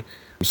part.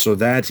 So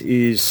that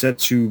is set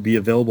to be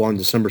available on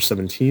December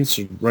 17th,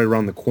 so right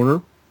around the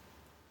corner.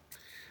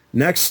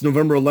 Next,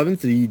 November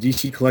 11th, the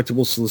DC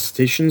Collectible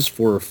solicitations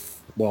for,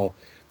 well,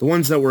 the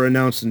ones that were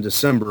announced in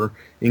December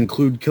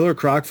include Killer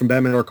Croc from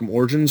Batman Arkham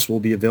Origins will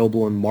be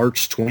available in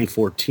March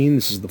 2014.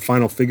 This is the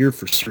final figure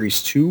for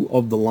Series 2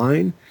 of the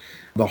line.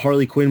 The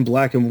Harley Quinn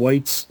black and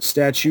white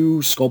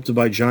statue, sculpted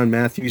by John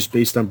Matthews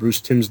based on Bruce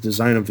Timm's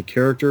design of the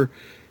character,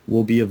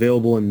 will be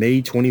available in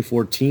May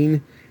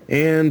 2014.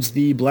 And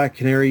the Black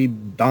Canary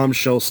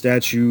bombshell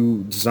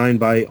statue, designed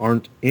by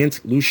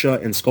Aunt Lucia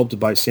and sculpted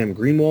by Sam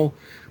Greenwald,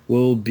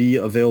 will be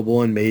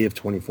available in May of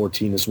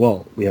 2014 as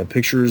well. We have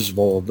pictures of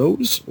all of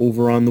those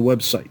over on the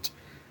website.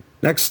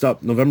 Next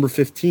up, November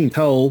 15th,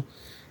 Mattel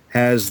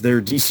has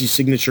their DC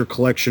Signature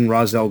Collection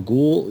Ra's al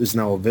Ghul is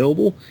now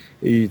available.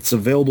 It's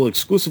available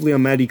exclusively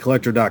on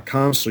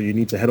MattyCollector.com, so you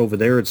need to head over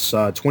there. It's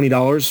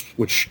 $20,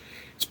 which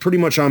is pretty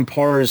much on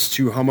par as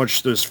to how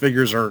much those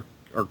figures are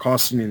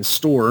costing in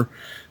store.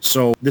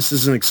 So this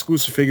is an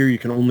exclusive figure you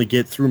can only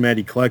get through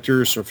Matty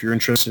Collector. So if you're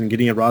interested in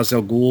getting a Ra's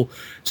al Ghul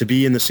to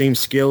be in the same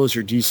scale as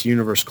your DC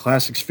Universe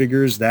Classics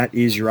figures, that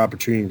is your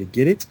opportunity to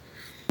get it.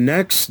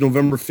 Next,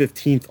 November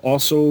 15th,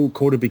 also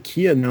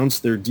Kotobukiya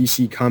announced their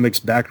DC Comics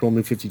Batgirl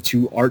New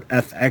 52 Art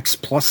FX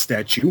Plus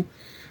statue.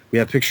 We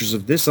have pictures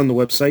of this on the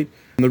website.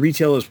 And the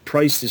retail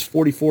price is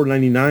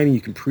 $44.99, and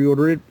you can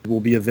pre-order it. It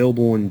will be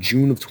available in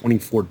June of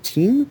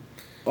 2014.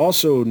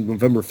 Also,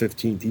 November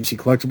 15th, DC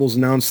Collectibles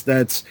announced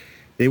that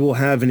they will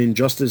have an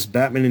Injustice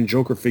Batman and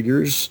Joker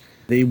figures.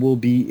 They will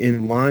be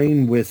in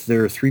line with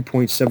their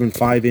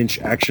 3.75-inch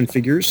action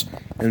figures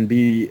and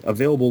be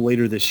available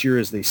later this year,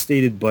 as they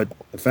stated, but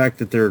the fact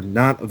that they're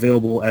not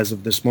available as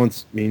of this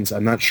month means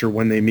I'm not sure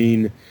when they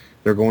mean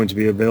they're going to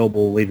be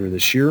available later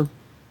this year.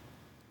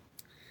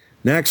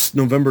 Next,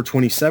 November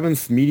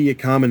 27th,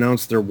 Mediacom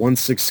announced their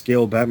 1/6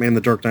 scale Batman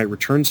The Dark Knight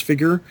Returns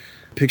figure.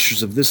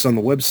 Pictures of this on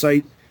the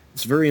website.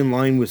 It's very in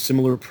line with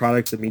similar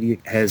products that Media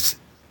has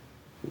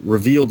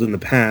revealed in the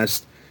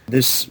past.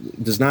 This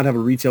does not have a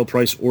retail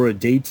price or a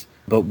date,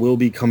 but will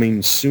be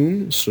coming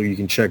soon, so you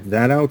can check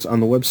that out on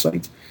the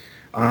website.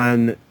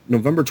 On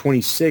November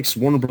 26th,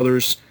 Warner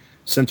Brothers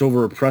sent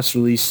over a press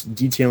release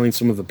detailing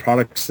some of the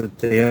products that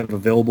they have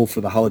available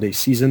for the holiday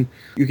season.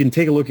 You can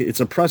take a look. It's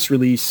a press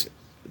release.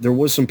 There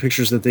was some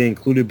pictures that they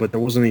included, but there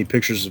wasn't any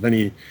pictures of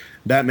any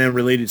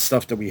Batman-related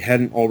stuff that we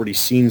hadn't already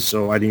seen,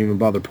 so I didn't even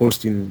bother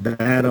posting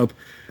that up.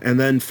 And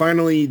then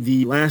finally,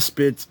 the last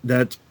bit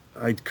that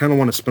I kind of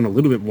want to spend a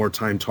little bit more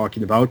time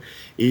talking about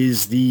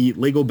is the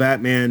Lego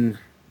Batman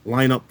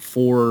lineup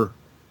for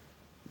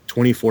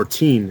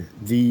 2014.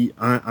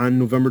 On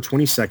November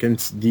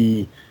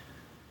 22nd,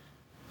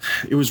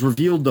 it was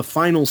revealed the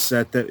final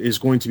set that is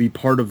going to be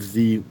part of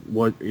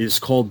what is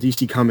called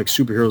DC Comics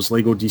Superheroes,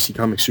 Lego DC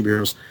Comics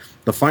Superheroes.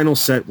 The final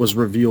set was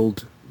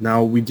revealed.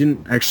 Now, we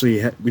didn't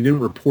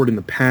report in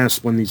the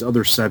past when these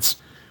other sets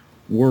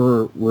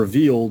were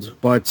revealed,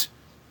 but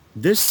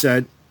this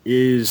set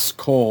is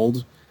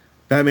called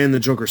Batman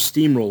the Joker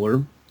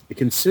Steamroller. It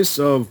consists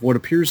of what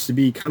appears to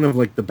be kind of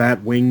like the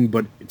Batwing,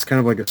 but it's kind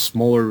of like a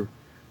smaller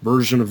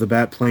version of the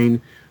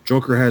Batplane.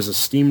 Joker has a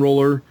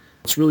steamroller.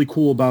 What's really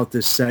cool about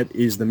this set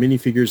is the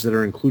minifigures that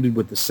are included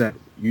with the set.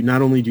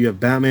 Not only do you have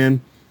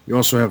Batman, you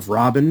also have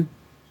Robin.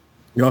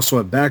 You also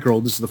have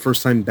Batgirl. This is the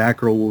first time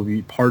Batgirl will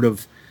be part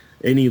of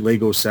any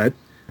Lego set,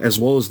 as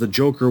well as the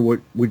Joker,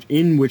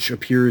 in which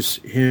appears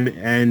him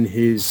and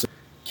his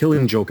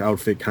Killing Joke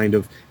outfit, kind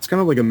of. It's kind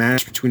of like a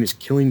match between his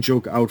Killing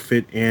Joke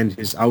outfit and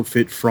his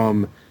outfit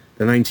from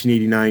the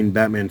 1989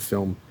 Batman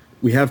film.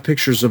 We have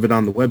pictures of it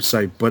on the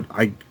website, but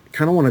I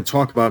kind of want to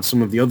talk about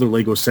some of the other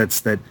Lego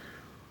sets that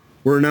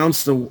were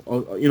announced a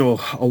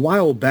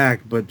while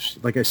back, but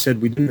like I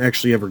said, we didn't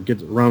actually ever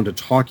get around to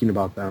talking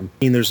about them.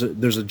 I mean, there's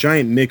a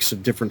giant mix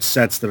of different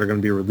sets that are going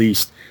to be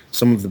released.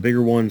 Some of the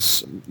bigger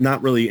ones,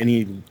 not really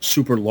any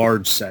super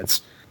large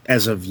sets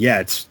as of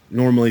yet.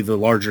 Normally the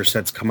larger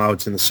sets come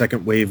out in the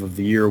second wave of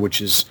the year,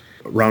 which is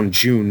around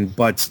June.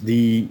 But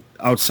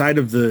outside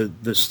of the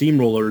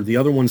Steamroller, the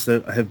other ones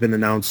that have been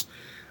announced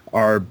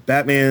are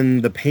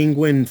Batman the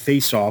Penguin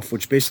Face-Off,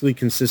 which basically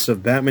consists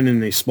of Batman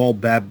in a small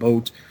bat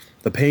boat,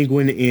 the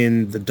Penguin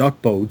in the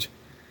duck boat,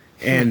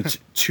 and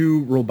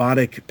two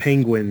robotic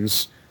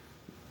penguins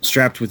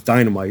strapped with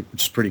dynamite,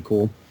 which is pretty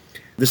cool.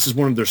 This is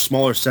one of their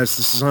smaller sets.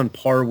 This is on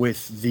par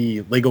with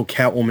the Lego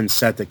Catwoman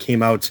set that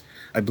came out,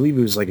 I believe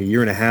it was like a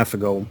year and a half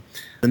ago.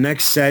 The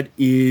next set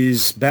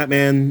is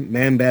Batman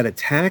Man-Bat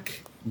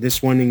Attack.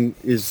 This one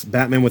is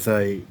Batman with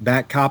a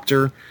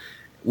Batcopter,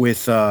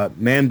 with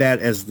Man-Bat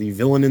as the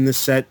villain in this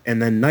set,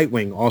 and then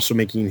Nightwing also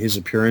making his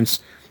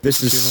appearance.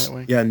 This is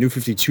New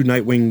 52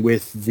 Nightwing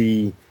with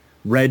the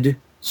red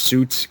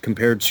suit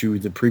compared to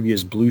the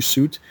previous blue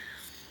suit.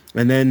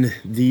 And then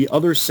the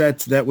other set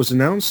that was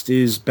announced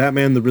is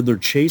Batman the Riddler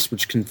Chase,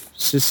 which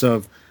consists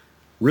of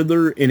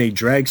Riddler in a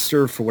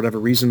dragster. For whatever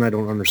reason, I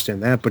don't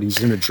understand that, but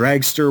he's in a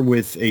dragster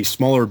with a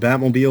smaller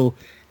Batmobile,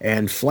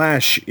 and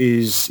Flash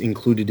is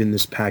included in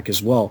this pack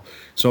as well.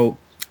 So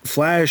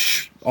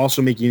Flash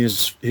also making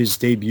his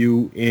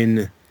debut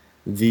in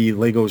the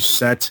Lego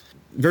set.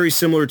 Very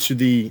similar to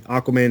the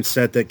Aquaman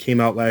set that came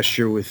out last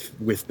year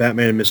with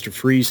Batman and Mr.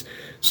 Freeze.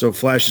 So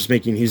Flash is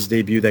making his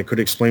debut. That could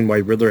explain why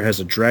Riddler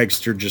has a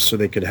dragster, just so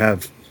they could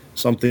have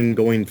something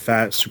going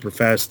super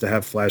fast to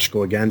have Flash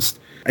go against.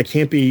 I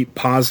can't be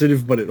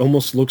positive, but it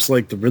almost looks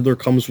like the Riddler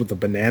comes with a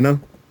banana.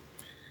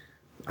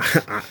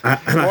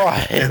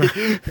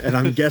 And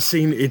I'm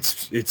guessing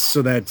it's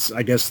so that,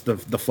 I guess, the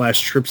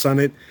Flash trips on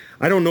it.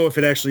 I don't know if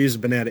it actually is a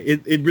banana.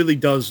 It really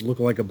does look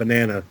like a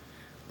banana.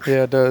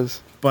 Yeah, it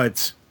does.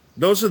 But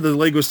those are the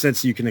Lego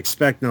sets you can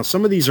expect. Now,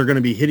 some of these are going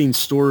to be hitting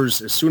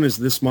stores as soon as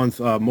this month.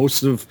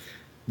 Most of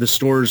the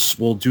stores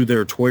will do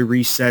their toy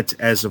reset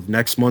as of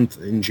next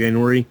month in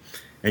January,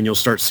 and you'll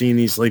start seeing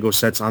these Lego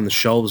sets on the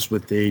shelves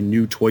with a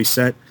new toy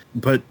set.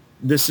 But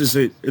this is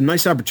a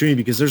nice opportunity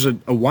because there's a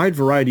wide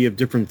variety of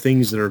different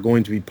things that are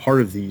going to be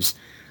part of these,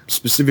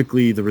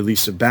 specifically the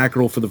release of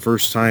Batgirl for the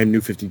first time,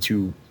 New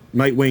 52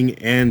 Nightwing,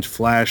 and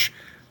Flash.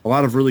 A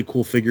lot of really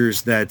cool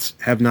figures that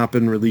have not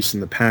been released in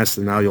the past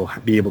and now you'll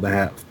be able to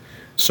have.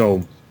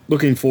 So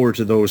looking forward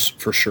to those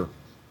for sure.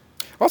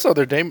 Also,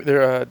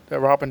 their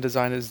Robin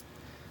design is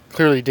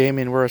clearly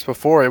Damian, whereas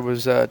before it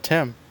was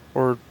Tim.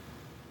 Or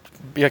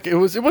it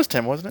was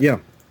Tim, wasn't it? Yeah.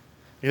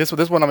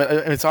 This one, I mean,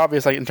 it's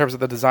obvious, like in terms of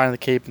the design of the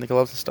cape and the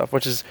gloves and stuff,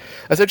 that's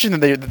interesting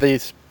that they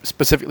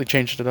specifically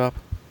changed it up.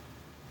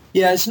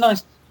 Yeah, it's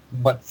nice.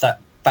 But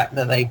that fact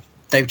that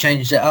they've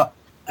changed it up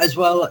as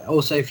well.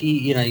 Also, if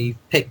you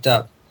picked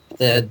up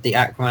the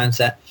Aquaman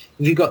set,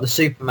 if you've got the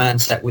Superman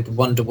set with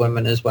Wonder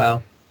Woman as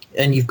well,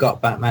 and you've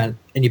got Batman,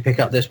 and you pick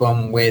up this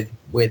one with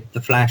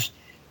the Flash,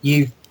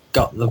 you've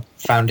got the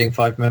founding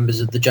 5 members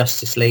of the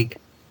Justice League.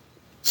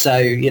 So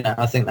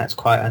I think that's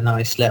quite a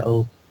nice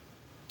little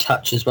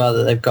touch as well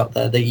that they've got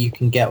there, that you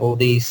can get all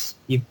these.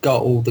 You've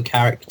got all the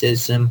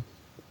characters, and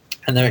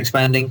they're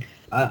expanding.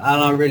 And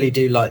I really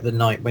do like the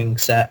Nightwing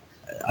set.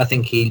 I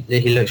think he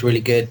looks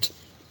really good.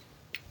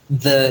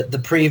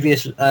 The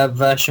previous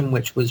version,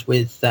 which was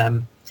with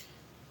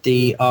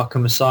the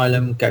Arkham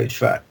Asylum, goes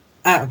for an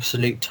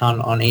absolute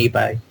ton on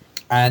eBay,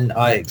 and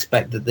I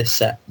expect that this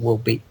set will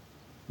be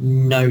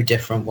no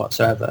different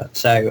whatsoever.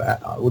 So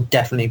I will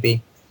definitely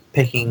be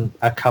picking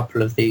a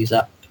couple of these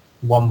up,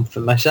 one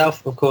for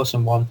myself, of course,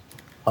 and one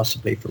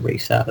possibly for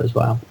resale as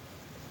well.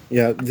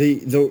 Yeah,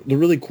 the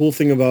really cool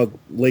thing about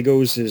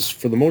Legos is,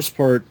 for the most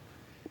part,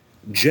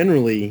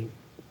 generally,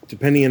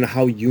 depending on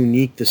how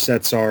unique the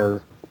sets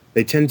are,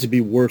 they tend to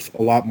be worth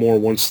a lot more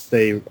once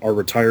they are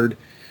retired.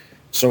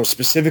 So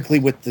specifically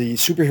with the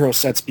superhero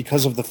sets,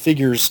 because of the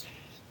figures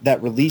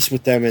that release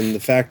with them and the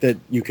fact that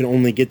you can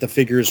only get the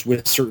figures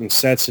with certain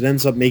sets, it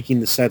ends up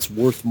making the sets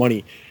worth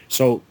money.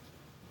 So,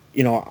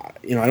 I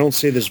don't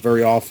say this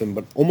very often,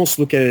 but almost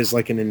look at it as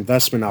like an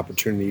investment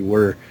opportunity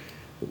where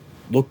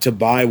look to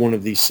buy one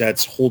of these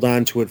sets, hold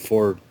on to it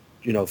for,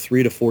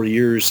 3 to 4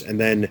 years, and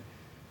then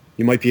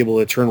you might be able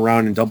to turn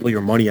around and double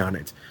your money on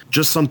it.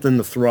 Just something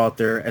to throw out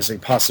there as a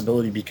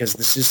possibility, because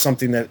this is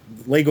something that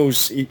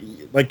Legos,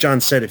 like John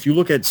said, if you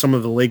look at some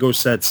of the Lego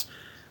sets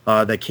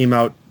that came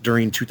out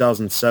during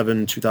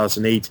 2007,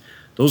 2008,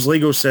 those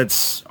Lego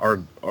sets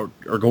are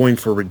going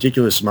for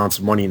ridiculous amounts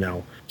of money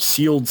now.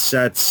 Sealed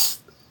sets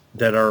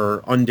that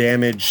are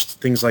undamaged,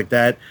 things like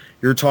that,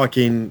 you're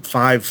talking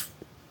 5,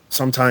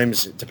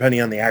 sometimes,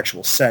 depending on the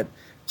actual set,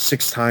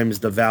 6 times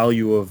the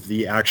value of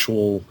the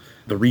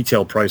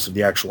retail price of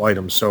the actual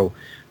item. So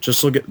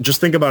just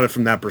think about it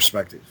from that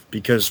perspective,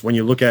 because when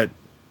you look at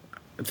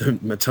the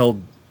Mattel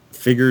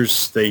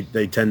figures, they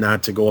tend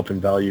not to go up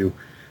in value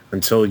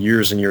until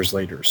years and years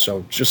later.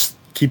 So just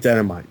keep that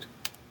in mind.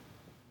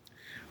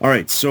 All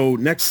right, so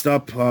next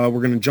up, we're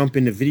going to jump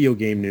into video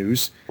game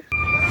news.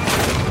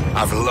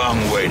 I've long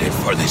waited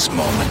for this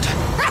moment.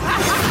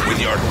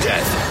 With your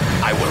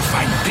death, I will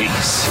find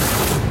peace.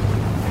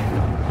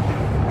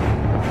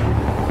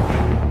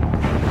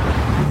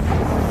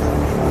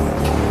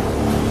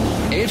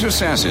 Eight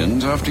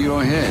assassins after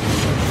your head.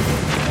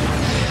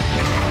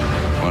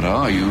 What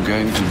are you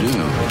going to do?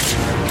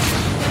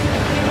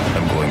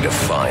 I'm going to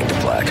find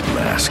Black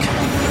Mask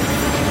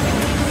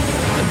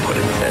and put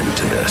an end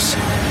to this.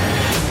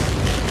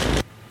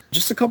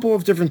 Just a couple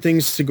of different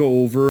things to go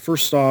over.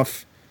 First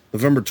off,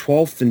 November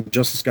 12th,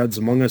 Injustice Gods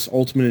Among Us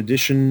Ultimate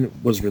Edition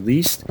was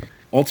released.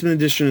 Ultimate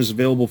Edition is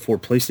available for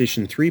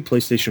PlayStation 3,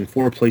 PlayStation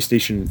 4,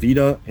 PlayStation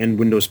Vita, and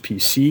Windows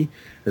PC,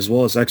 as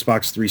well as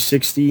Xbox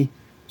 360.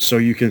 So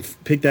you can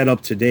pick that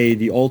up today.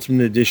 The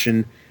Ultimate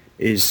Edition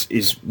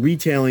is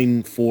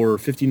retailing for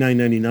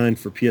 $59.99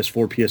 for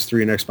PS4,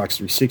 PS3, and Xbox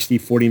 360,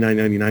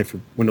 $49.99 for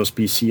Windows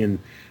PC, and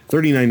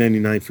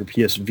 $39.99 for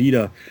PS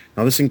Vita.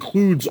 Now this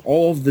includes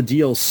all of the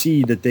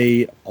DLC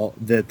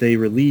that they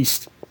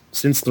released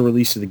since the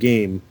release of the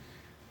game.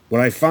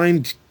 What I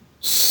find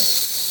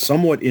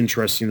somewhat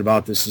interesting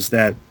about this is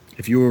that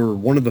if you were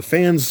one of the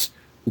fans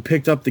who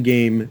picked up the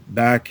game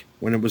back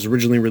when it was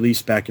originally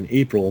released back in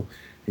April,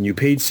 and you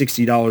paid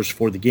 $60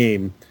 for the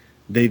game,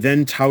 they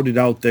then touted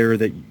out there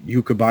that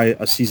you could buy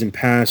a season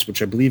pass,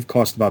 which I believe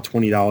cost about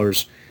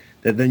 $20,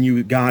 that then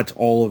you got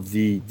all of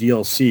the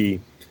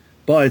DLC.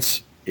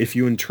 But if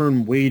you in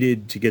turn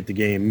waited to get the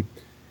game,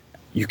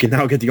 you can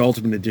now get the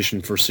Ultimate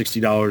Edition for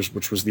 $60,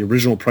 which was the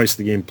original price of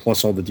the game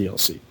plus all the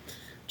DLC.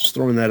 Just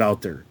throwing that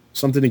out there.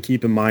 Something to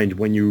keep in mind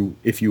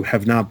if you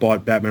have not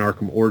bought Batman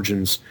Arkham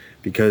Origins,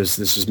 because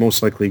this is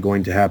most likely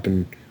going to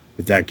happen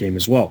with that game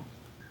as well.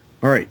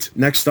 All right,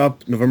 next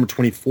up, November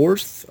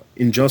 24th,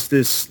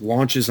 Injustice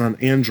launches on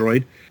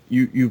Android.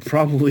 You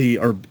probably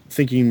are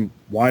thinking,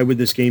 why would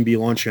this game be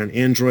launching on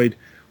Android?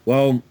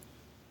 Well,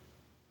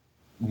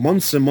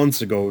 months and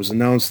months ago, it was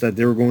announced that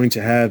they were going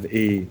to have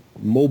a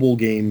mobile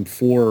game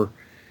for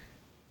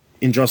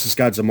Injustice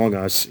Gods Among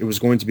Us. It was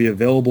going to be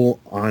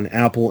available on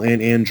Apple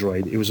and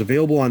Android. It was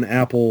available on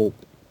Apple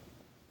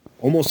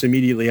almost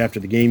immediately after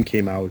the game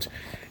came out,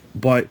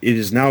 but it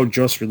is now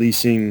just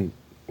releasing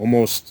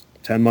almost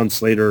 10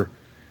 months later,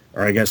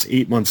 or I guess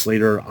 8 months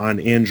later on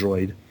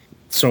Android.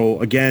 So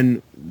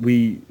again,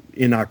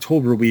 in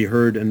October, we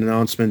heard an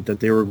announcement that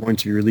they were going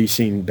to be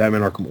releasing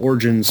Batman Arkham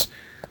Origins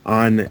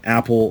on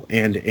Apple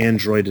and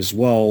Android as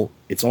well.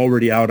 It's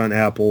already out on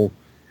Apple,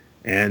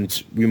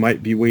 and we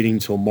might be waiting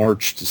till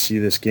March to see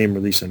this game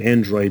release on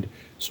Android.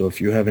 So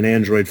if you have an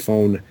Android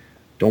phone,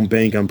 don't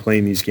bank on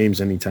playing these games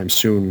anytime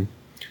soon.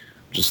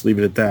 Just leave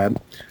it at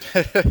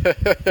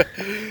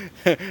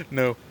that.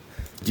 No.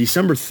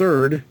 December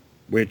 3rd,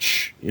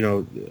 which,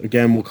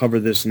 again, we'll cover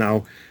this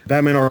now.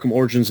 Batman Arkham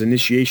Origins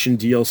Initiation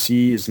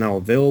DLC is now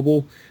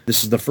available.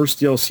 This is the first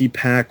DLC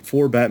pack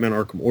for Batman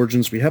Arkham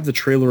Origins. We have the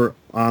trailer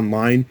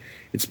online.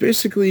 It's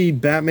basically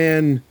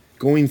Batman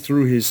going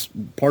through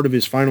part of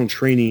his final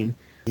training.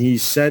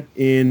 He's set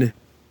in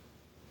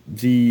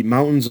the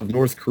mountains of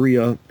North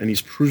Korea, and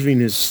he's proving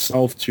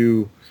himself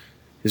to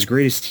his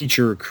greatest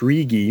teacher,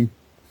 Kirigi.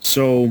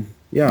 So,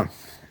 yeah,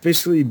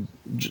 basically,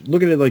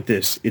 look at it like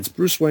this. It's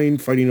Bruce Wayne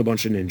fighting a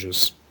bunch of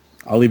ninjas.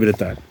 I'll leave it at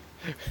that.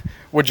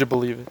 Would you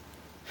believe it?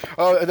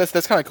 Oh,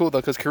 that's kind of cool, though,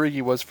 because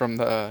Kirigi was from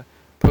the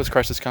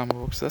post-crisis comic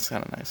books. So that's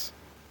kind of nice.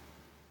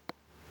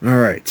 All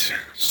right.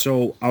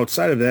 So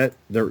outside of that,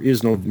 there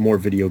is no more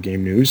video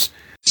game news.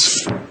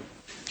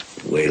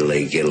 Wait till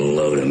they get a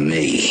load of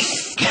me.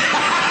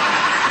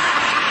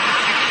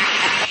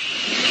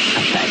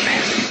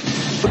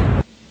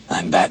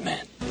 I'm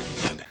Batman.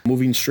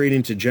 Moving straight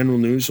into general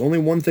news, only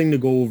one thing to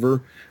go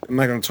over. I'm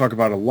not going to talk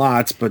about a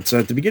lot, but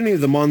at the beginning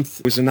of the month,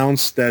 it was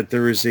announced that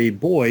there is a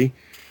boy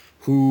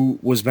who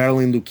was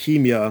battling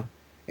leukemia,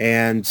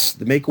 and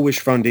the Make-A-Wish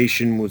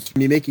Foundation was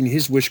making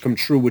his wish come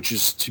true, which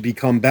is to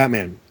become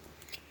Batman.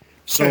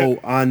 So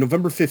on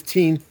November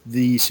 15th,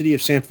 the city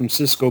of San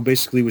Francisco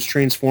basically was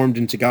transformed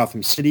into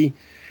Gotham City,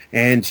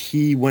 and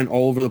he went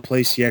all over the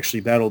place. He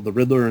actually battled the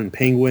Riddler and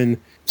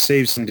Penguin,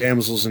 saved some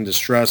damsels in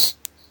distress.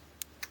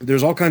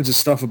 There's all kinds of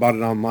stuff about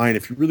it online.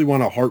 If you really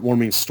want a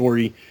heartwarming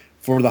story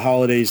for the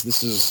holidays,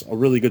 this is a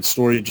really good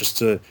story.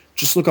 Just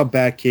look up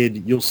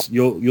Bat-Kid. You'll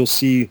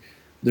see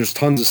there's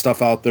tons of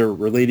stuff out there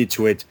related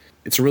to it.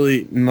 It's a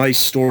really nice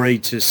story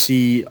to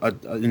see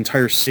an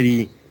entire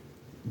city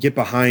get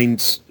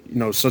behind,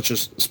 such a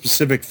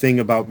specific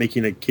thing about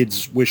making a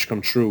kid's wish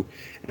come true,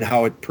 and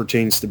how it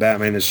pertains to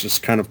Batman is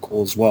just kind of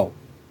cool as well.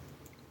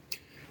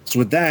 So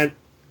with that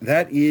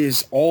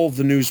is all of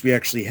the news we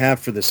actually have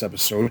for this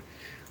episode.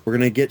 We're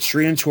going to get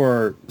straight into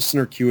our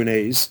listener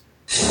Q&As.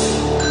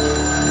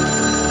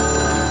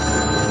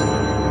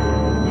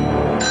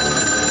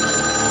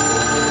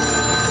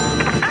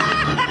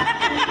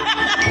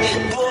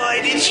 Boy,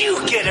 did you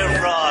get a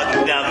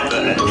wrong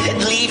number.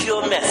 Leave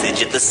your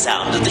message at the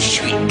sound of the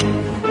shriek.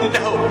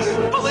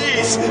 No,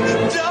 please,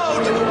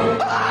 don't!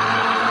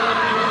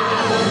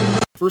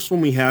 First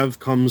one we have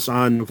comes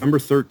on November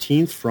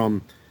 13th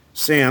from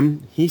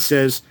Sam. He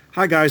says,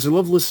 "Hi guys, I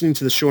love listening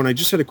to the show, and I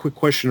just had a quick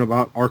question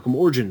about Arkham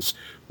Origins.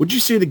 Would you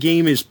say the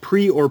game is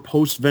pre or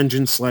post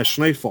Vengeance /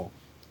 Nightfall?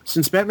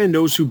 Since Batman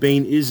knows who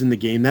Bane is in the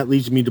game, that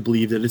leads me to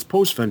believe that it's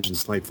post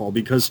Vengeance Nightfall,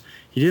 because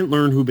he didn't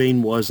learn who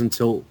Bane was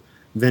until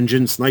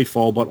Vengeance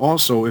Nightfall. But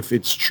also, if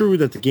it's true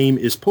that the game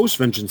is post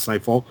Vengeance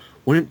Nightfall,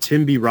 wouldn't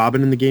Tim be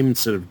Robin in the game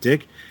instead of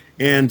Dick?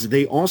 And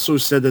they also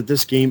said that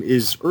this game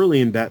is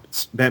early in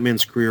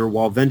Batman's career,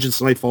 while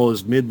Vengeance Nightfall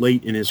is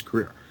mid-late in his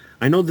career.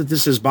 I know that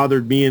this has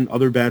bothered me and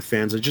other Bat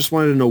fans. I just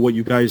wanted to know what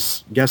you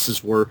guys'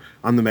 guesses were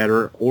on the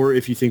matter, or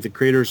if you think the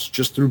creators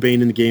just threw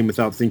Bane in the game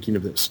without thinking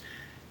of this.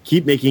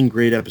 Keep making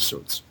great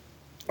episodes.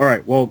 All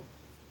right, well,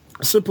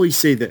 I'll simply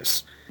say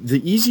this.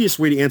 The easiest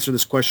way to answer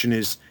this question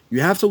is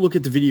you have to look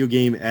at the video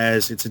game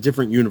as it's a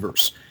different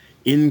universe.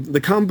 In the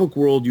comic book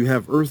world, you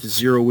have Earth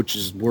Zero, which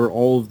is where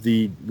all of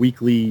the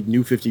weekly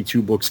New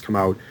 52 books come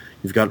out.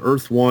 You've got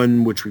Earth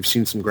 1, which we've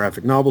seen some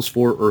graphic novels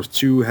for. Earth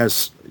 2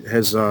 has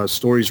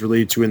stories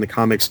related to in the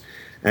comics.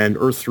 And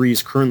Earth 3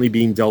 is currently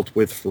being dealt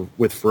with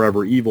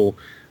Forever Evil.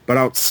 But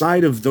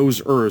outside of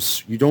those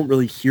Earths, you don't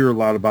really hear a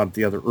lot about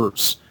the other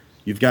Earths.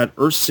 You've got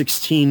Earth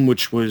 16,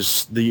 which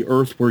was the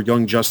Earth where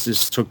Young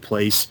Justice took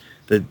place,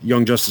 the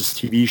Young Justice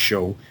TV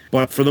show.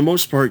 But for the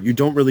most part, you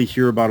don't really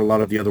hear about a lot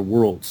of the other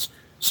worlds.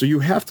 So you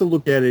have to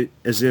look at it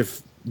as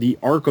if the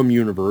Arkham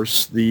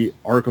universe, the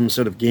Arkham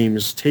set of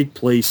games, take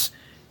place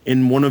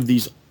in one of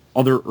these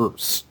other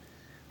Earths.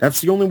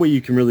 That's the only way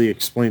you can really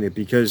explain it,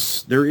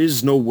 because there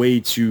is no way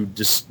to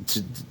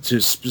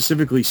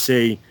specifically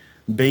say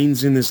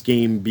Bane's in this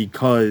game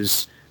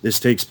because this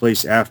takes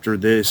place after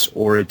this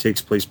or it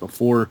takes place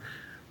before.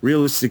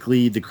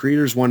 Realistically, the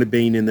creators wanted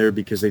Bane in there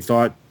because they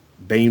thought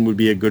Bane would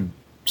be a good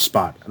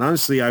spot. And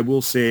honestly, I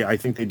will say I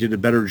think they did a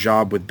better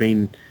job with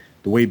Bane,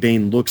 the way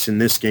Bane looks in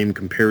this game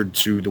compared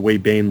to the way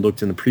Bane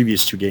looked in the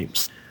previous two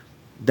games.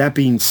 That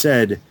being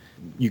said,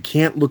 you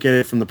can't look at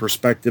it from the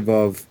perspective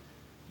of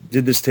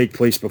did this take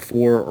place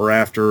before or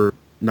after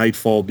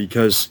Nightfall,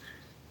 because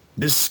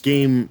this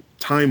game,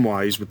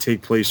 time-wise, would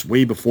take place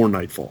way before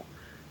Nightfall.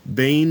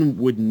 Bane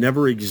would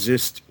never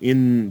exist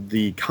in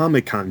the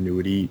comic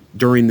continuity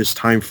during this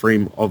time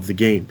frame of the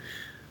game.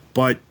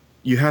 But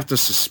you have to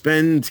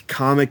suspend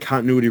comic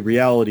continuity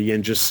reality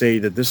and just say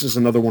that this is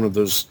another one of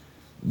those,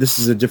 this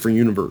is a different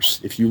universe.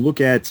 If you look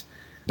at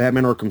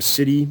Batman Arkham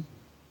City,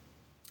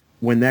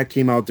 when that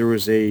came out, there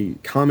was a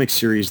comic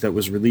series that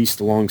was released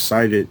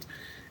alongside it,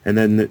 and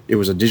then it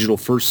was a digital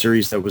first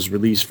series that was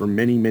released for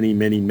many, many,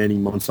 many, many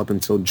months up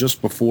until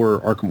just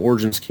before Arkham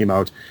Origins came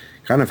out,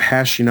 kind of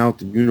hashing out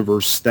the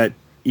universe that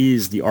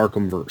is the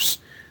Arkhamverse.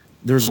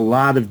 There's a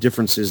lot of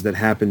differences that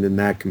happened in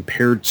that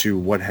compared to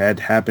what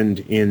had happened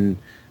in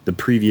the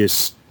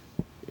previous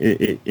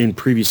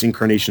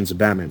incarnations of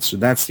Batman. So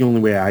that's the only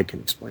way I can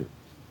explain it.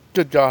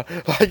 Good God!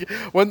 Like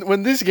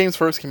when these games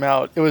first came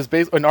out, it was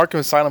when Arkham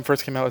Asylum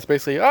first came out. It was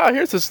basically,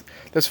 here's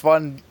this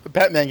fun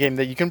Batman game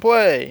that you can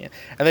play,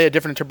 and they had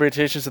different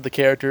interpretations of the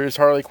characters.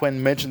 Harley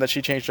Quinn mentioned that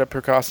she changed up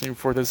her costume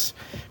for this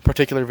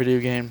particular video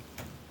game,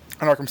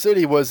 and Arkham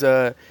City was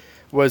a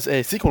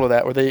sequel to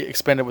that, where they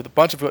expanded with a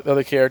bunch of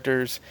other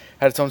characters,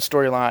 had its own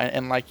storyline,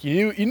 and like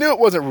you knew it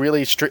wasn't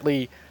really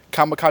strictly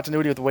comic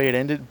continuity with the way it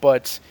ended,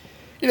 but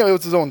it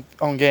was its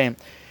own game.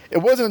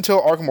 It wasn't until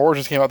Arkham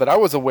Origins came out that I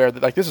was aware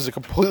that like this was a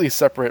completely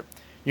separate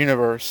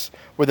universe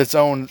with its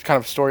own kind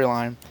of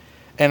storyline.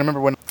 And I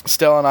remember when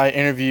Stella and I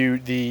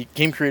interviewed the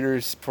game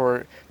creators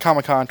for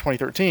Comic-Con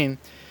 2013,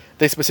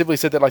 they specifically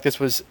said that like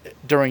this was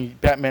during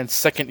Batman's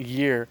second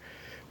year,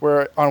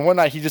 where on one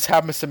night he just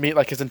happens to meet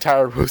like his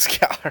entire Rogues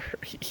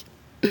Gallery,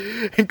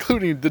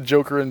 including the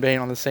Joker and Bane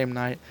on the same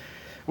night,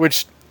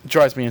 which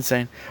drives me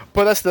insane.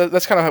 But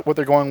that's kind of what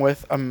they're going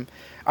with. I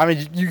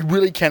mean, you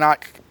really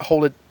cannot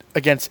hold it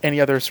against any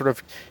other sort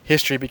of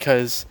history,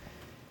 because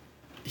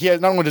he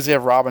has, not only does he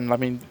have Robin, I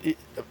mean,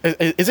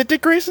 is it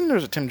Dick Grayson or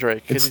is it Tim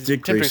Drake? It's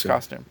Dick Tim Grayson.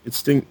 Drake's costume.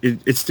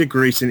 It's Dick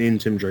Grayson in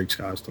Tim Drake's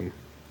costume.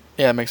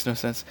 Yeah, it makes no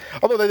sense.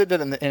 Although they did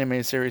that in the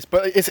animated series,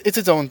 but it's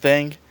its own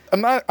thing. I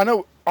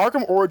know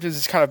Arkham Origins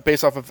is kind of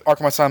based off of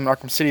Arkham Asylum and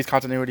Arkham City's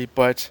continuity,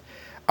 but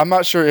I'm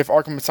not sure if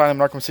Arkham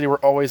Asylum and Arkham City were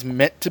always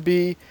meant to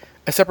be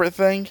a separate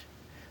thing.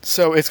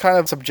 So it's kind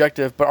of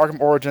subjective, but Arkham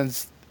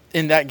Origins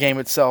in that game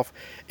itself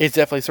is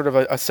definitely sort of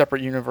a separate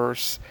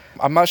universe.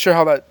 I'm not sure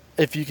how that,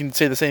 if you can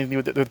say the same thing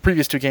with the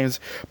previous two games,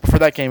 but for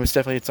that game, it's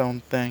definitely its own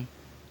thing.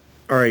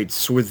 All right,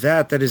 so with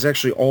that is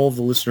actually all of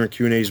the listener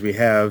Q&As we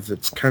have.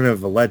 It's kind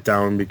of a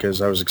letdown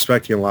because I was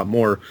expecting a lot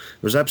more.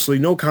 There's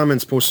absolutely no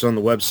comments posted on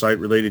the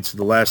website related to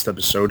the last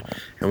episode,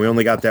 and we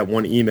only got that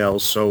one email.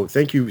 So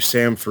thank you,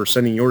 Sam, for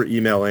sending your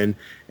email in,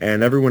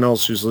 and everyone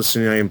else who's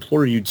listening, I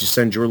implore you to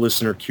send your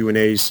listener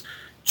Q&As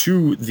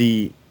to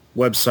the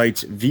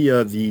website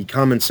via the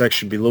comment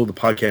section below the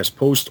podcast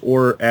post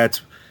or at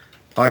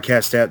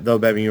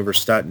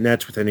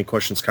podcast@thebatmanuniverse.net with any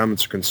questions,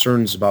 comments, or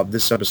concerns about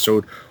this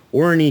episode,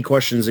 or any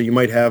questions that you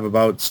might have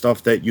about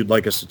stuff that you'd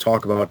like us to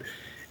talk about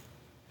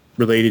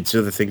related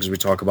to the things we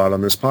talk about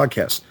on this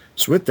podcast.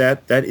 So with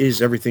that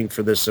is everything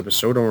for this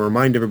episode. I want to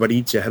remind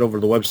everybody to head over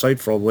to the website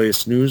for all the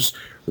latest news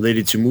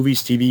related to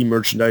movies, TV,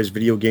 merchandise,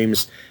 video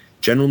games,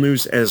 general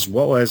news, as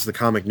well as the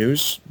comic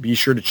news. Be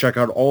sure to check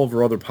out all of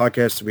our other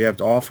podcasts that we have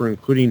to offer,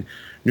 including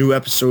new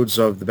episodes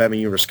of the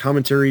Batman Universe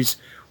commentaries.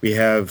 We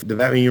have the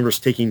Batman Universe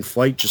Taking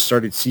Flight, just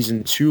started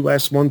Season 2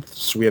 last month,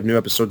 so we have new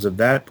episodes of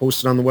that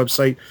posted on the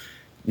website.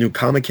 New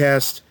Comic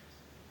Cast,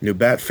 new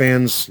Bat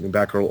Fans, new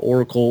Batgirl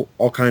Oracle,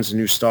 all kinds of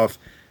new stuff.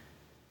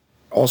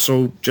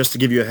 Also, just to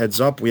give you a heads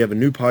up, we have a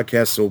new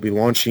podcast that will be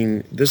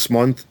launching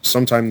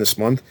sometime this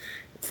month,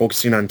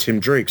 focusing on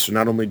Tim Drake. So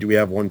not only do we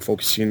have one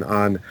focusing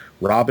on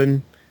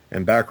Robin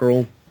and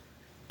Batgirl,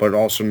 but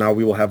also now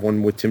we will have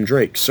one with Tim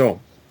Drake. So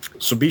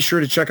So be sure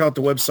to check out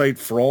the website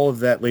for all of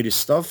that latest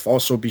stuff.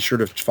 Also, be sure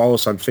to follow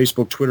us on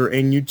Facebook, Twitter,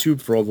 and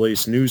YouTube for all the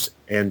latest news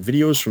and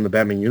videos from the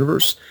Batman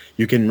universe.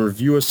 You can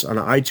review us on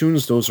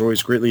iTunes. Those are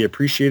always greatly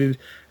appreciated,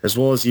 as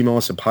well as email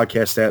us at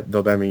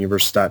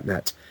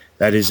podcast@thebatmanuniverse.net.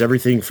 That is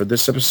everything for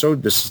this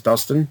episode. This is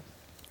Dustin.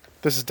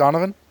 This is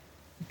Donovan.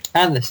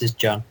 And this is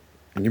John.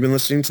 And you've been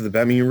listening to the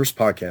Batman Universe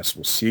Podcast.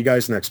 We'll see you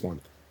guys next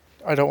month.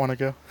 I don't want to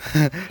go.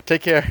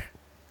 Take care.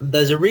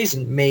 There's a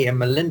reason me and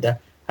Melinda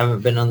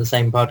haven't been on the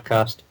same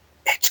podcast.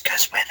 It's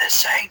because we're the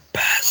same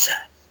person.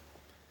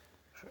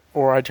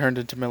 Or I turned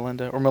into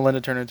Melinda, or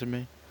Melinda turned into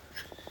me.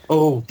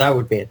 Oh, that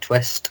would be a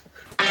twist.